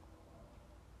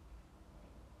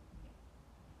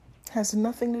 Has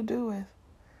nothing to do with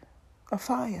a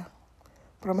fire.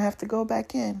 But I'm going to have to go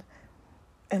back in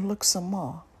and look some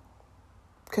more.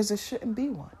 Because there shouldn't be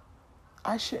one.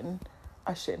 I shouldn't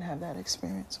have that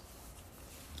experience.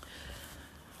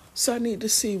 So I need to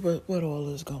see what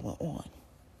all is going on.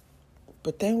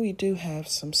 But then we do have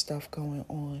some stuff going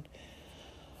on.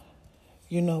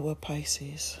 You know what,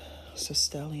 Pisces? So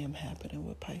stellium happening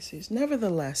with Pisces.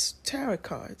 Nevertheless, tarot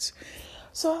cards.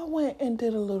 So I went and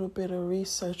did a little bit of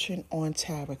researching on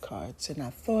tarot cards, and I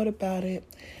thought about it.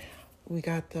 We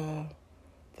got the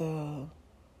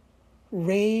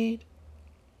Raid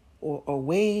or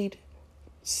Wade,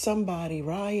 somebody,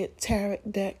 Riot tarot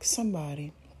deck,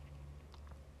 somebody.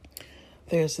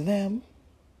 There's them.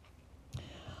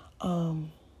 I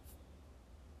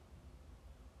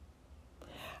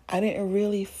didn't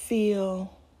really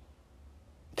feel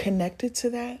connected to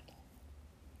that,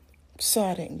 so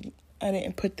I didn't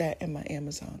put that in my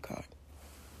Amazon cart.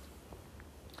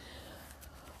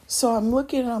 So I'm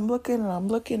looking, I'm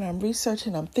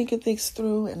researching, I'm thinking things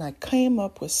through, and I came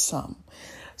up with some.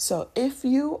 So if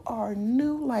you are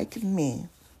new like me,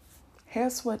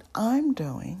 here's what I'm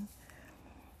doing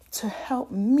to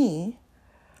help me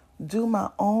do my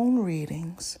own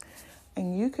readings,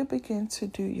 and you could begin to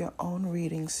do your own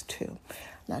readings too.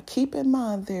 Now keep in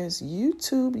mind, there's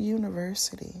YouTube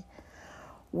University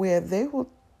where they will,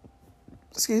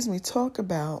 talk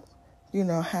about,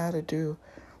 how to do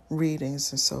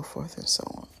readings and so forth and so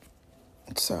on.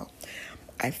 So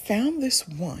I found this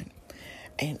one,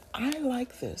 and I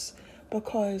like this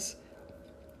because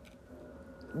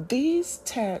this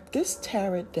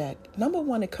tarot deck, number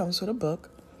one, it comes with a book.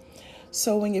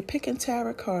 So when you're picking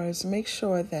tarot cards, make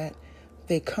sure that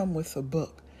they come with a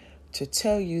book to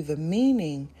tell you the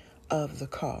meaning of the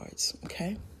cards,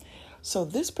 okay? So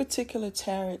this particular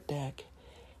tarot deck,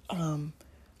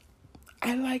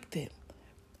 I liked it.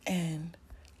 And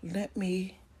let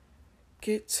me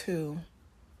get to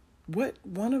what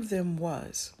one of them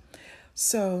was.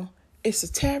 So it's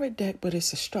a tarot deck, but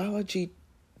it's astrology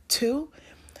too.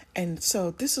 And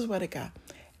so this is what it got.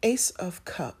 Ace of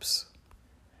Cups.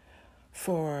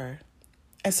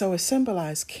 And so it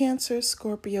symbolized Cancer,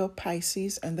 Scorpio,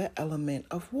 Pisces, and the element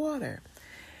of water.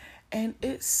 And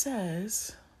it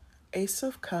says, Ace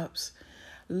of Cups,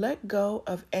 let go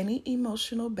of any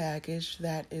emotional baggage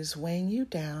that is weighing you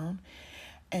down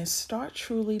and start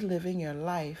truly living your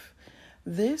life.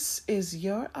 This is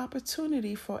your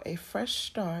opportunity for a fresh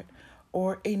start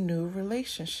or a new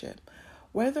relationship.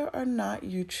 Whether or not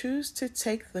you choose to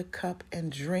take the cup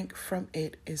and drink from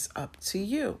it is up to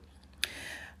you.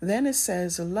 Then it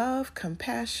says love,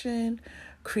 compassion,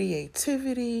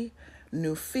 creativity,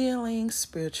 new feelings,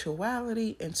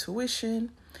 spirituality,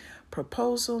 intuition,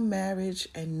 proposal, marriage,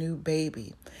 and new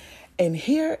baby. And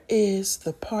here is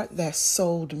the part that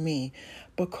sold me,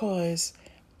 because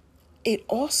it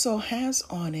also has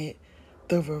on it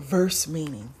the reverse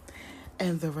meaning.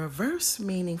 And the reverse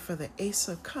meaning for the Ace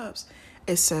of Cups,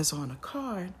 it says on a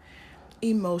card,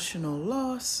 emotional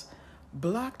loss,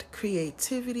 blocked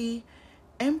creativity,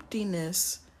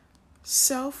 emptiness,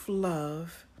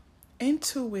 self-love,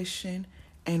 intuition,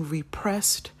 and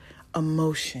repressed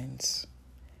emotions.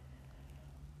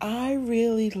 I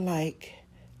really like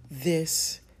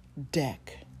this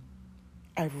deck.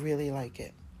 I really like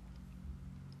it.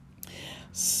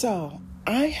 So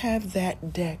I have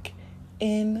that deck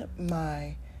in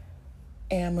my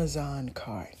Amazon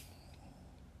cart.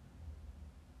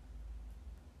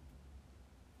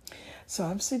 So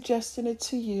I'm suggesting it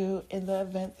to you in the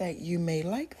event that you may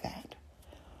like that.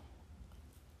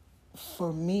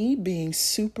 For me, being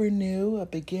super new, a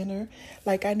beginner,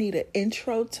 like I need an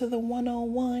intro to the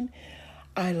 101,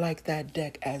 I like that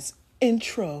deck as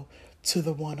intro to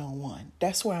the 101.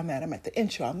 That's where I'm at. I'm at the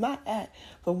intro. I'm not at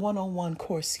the 101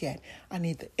 course yet. I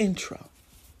need the intro.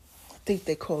 I think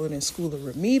they call it in school a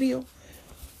remedial.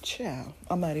 Child,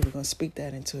 I'm not even going to speak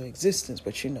that into existence,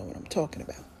 but you know what I'm talking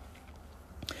about.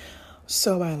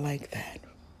 So I like that.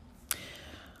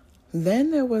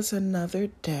 Then there was another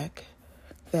deck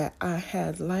that I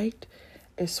had liked.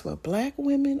 It's with black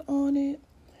women on it.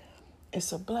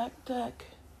 It's a black deck.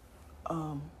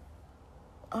 I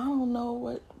don't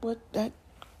know what that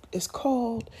is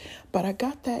called, but I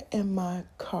got that in my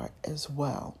cart as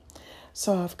well.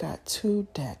 So I've got two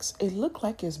decks. It looked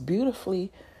like it's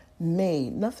beautifully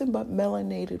made. Nothing but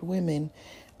melanated women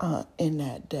in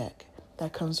that deck.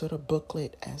 That comes with a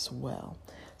booklet as well.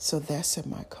 So that's in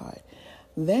my cart.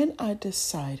 Then I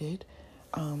decided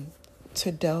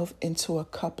to delve into a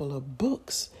couple of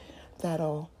books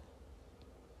that'll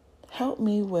help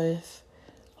me with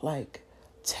like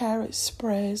tarot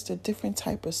spreads, the different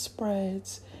type of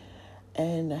spreads,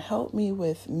 and help me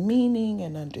with meaning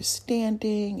and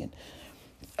understanding and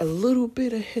a little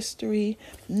bit of history,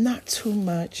 not too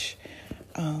much,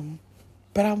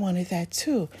 but I wanted that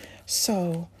too.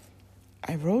 So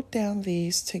I wrote down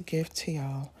these to give to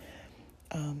y'all.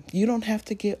 You don't have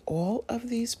to get all of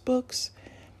these books.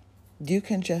 You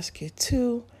can just get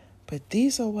two, but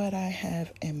these are what I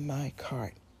have in my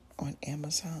cart on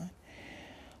Amazon.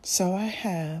 So I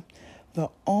have The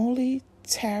Only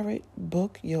Tarot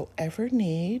Book You'll Ever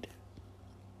Need.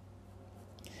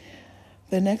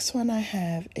 The next one I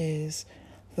have is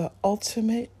The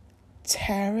Ultimate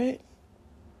Tarot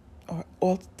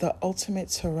or The Ultimate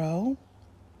Tarot.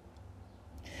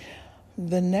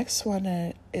 The next one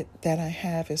that I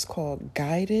have is called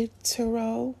Guided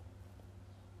Tarot.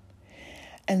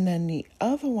 And then the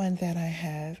other one that I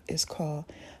have is called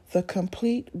The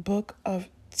Complete Book of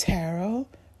Tarot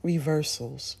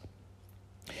Reversals.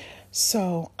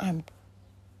 So I'm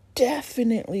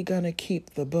definitely going to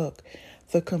keep the book,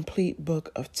 The Complete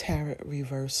Book of Tarot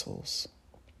Reversals.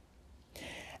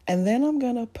 And then I'm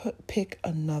going to pick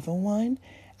another one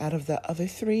out of the other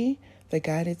three, the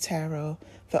Guided Tarot,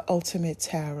 the Ultimate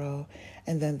Tarot,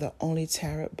 and then the Only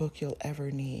Tarot Book You'll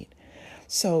Ever Need.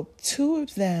 So 2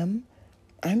 of them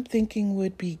I'm thinking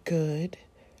would be good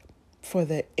for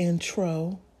the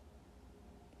intro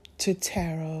to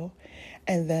tarot.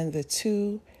 And then the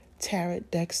 2 tarot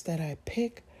decks that I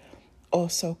pick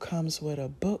also comes with a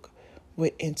book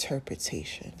with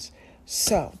interpretations.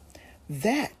 So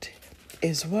that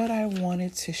is what I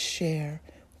wanted to share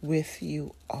with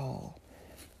you all.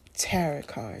 Tarot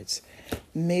cards.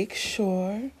 Make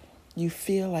sure you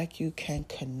feel like you can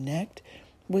connect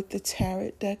with the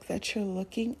tarot deck that you're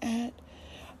looking at.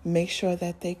 Make sure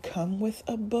that they come with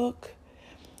a book,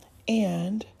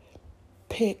 and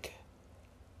pick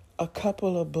a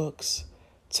couple of books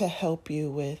to help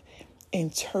you with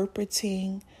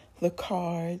interpreting the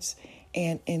cards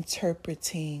and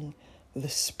interpreting the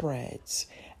spreads,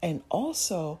 and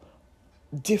also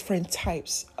different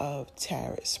types of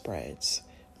tarot spreads.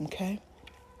 Okay?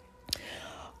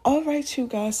 All right, you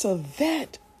guys. So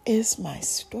that is my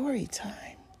story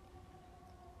time.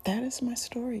 That is my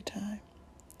story time.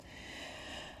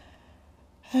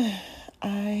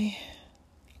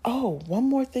 One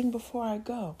more thing before I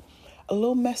go. A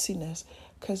little messiness,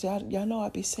 because y'all know I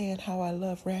be saying how I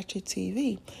love Ratchet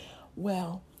TV.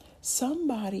 Well,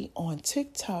 somebody on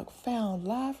TikTok found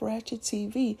Live Ratchet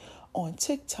TV on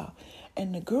TikTok.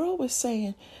 And the girl was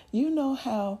saying, you know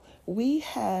how we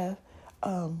have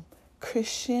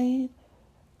Christine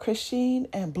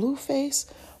and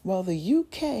Blueface? Well, the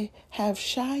UK have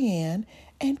Cheyenne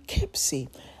and Kipsy.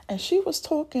 And she was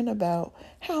talking about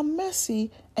how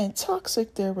messy and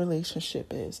toxic their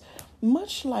relationship is,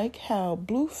 much like how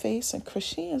Blueface and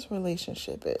Christine's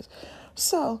relationship is.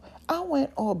 So I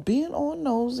went all being all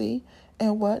nosy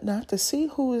and whatnot to see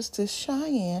who is this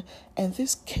Cheyenne and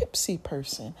this Kipsy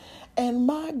person. And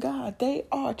my God, they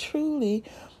are truly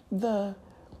the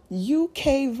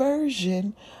UK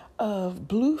version of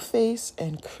Blueface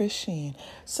and Christian.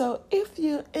 So if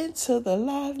you're into the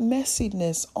live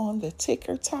messiness on the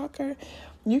TikToker,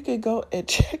 you could go and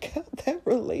check out that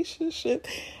relationship.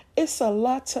 It's a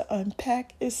lot to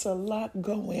unpack. It's a lot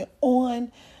going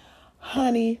on.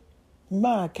 Honey,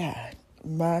 my God.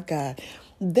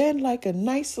 Then like a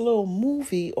nice little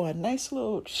movie or a nice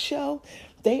little show,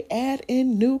 they add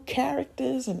in new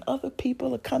characters and other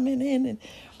people are coming in and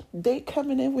they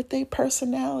coming in with their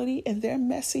personality and their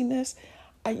messiness.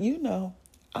 I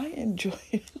enjoy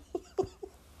it.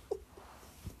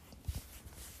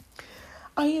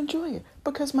 I enjoy it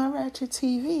because my Ratchet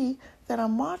TV that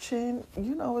I'm watching,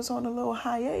 is on a little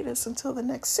hiatus until the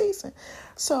next season.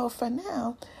 So for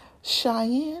now,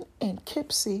 Cheyenne and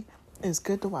Kipsy is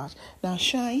good to watch. Now,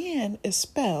 Cheyenne is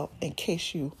spelled, in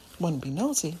case you want to be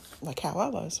nosy, like how I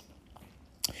was,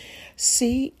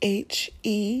 Cheyenne.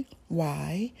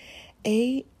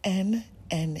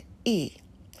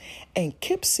 And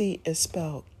Kipsy is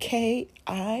spelled Kipsey.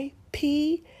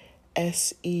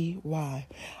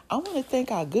 I want to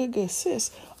thank our good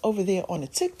sis over there on the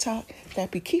TikTok that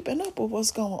be keeping up with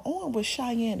what's going on with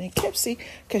Cheyenne and Kipsy,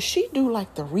 because she do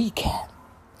like the recap.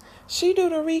 She do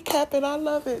the recap and I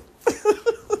love it.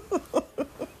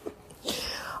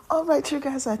 All right, you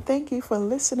guys, I thank you for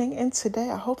listening in today.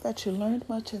 I hope that you learned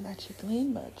much and that you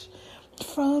gleaned much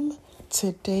from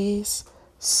today's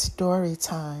story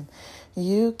time.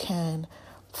 You can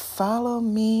follow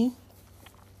me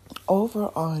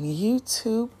over on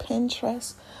YouTube,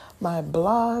 Pinterest, my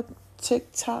blog,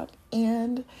 TikTok,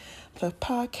 and the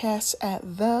podcast at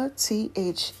the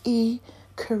THE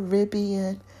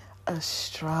Caribbean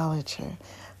Astrologer.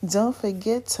 Don't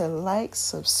forget to like,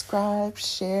 subscribe,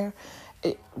 share,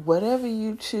 whatever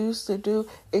you choose to do.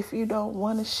 If you don't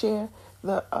want to share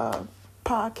the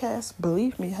podcast,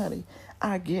 believe me, honey,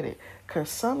 I get it. Because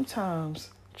sometimes,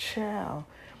 child,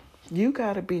 you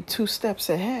got to be 2 steps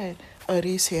ahead of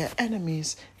these here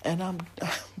enemies. And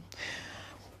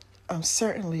I'm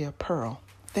certainly a pearl.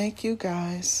 Thank you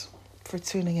guys for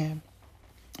tuning in.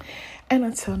 And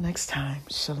until next time,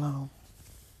 shalom.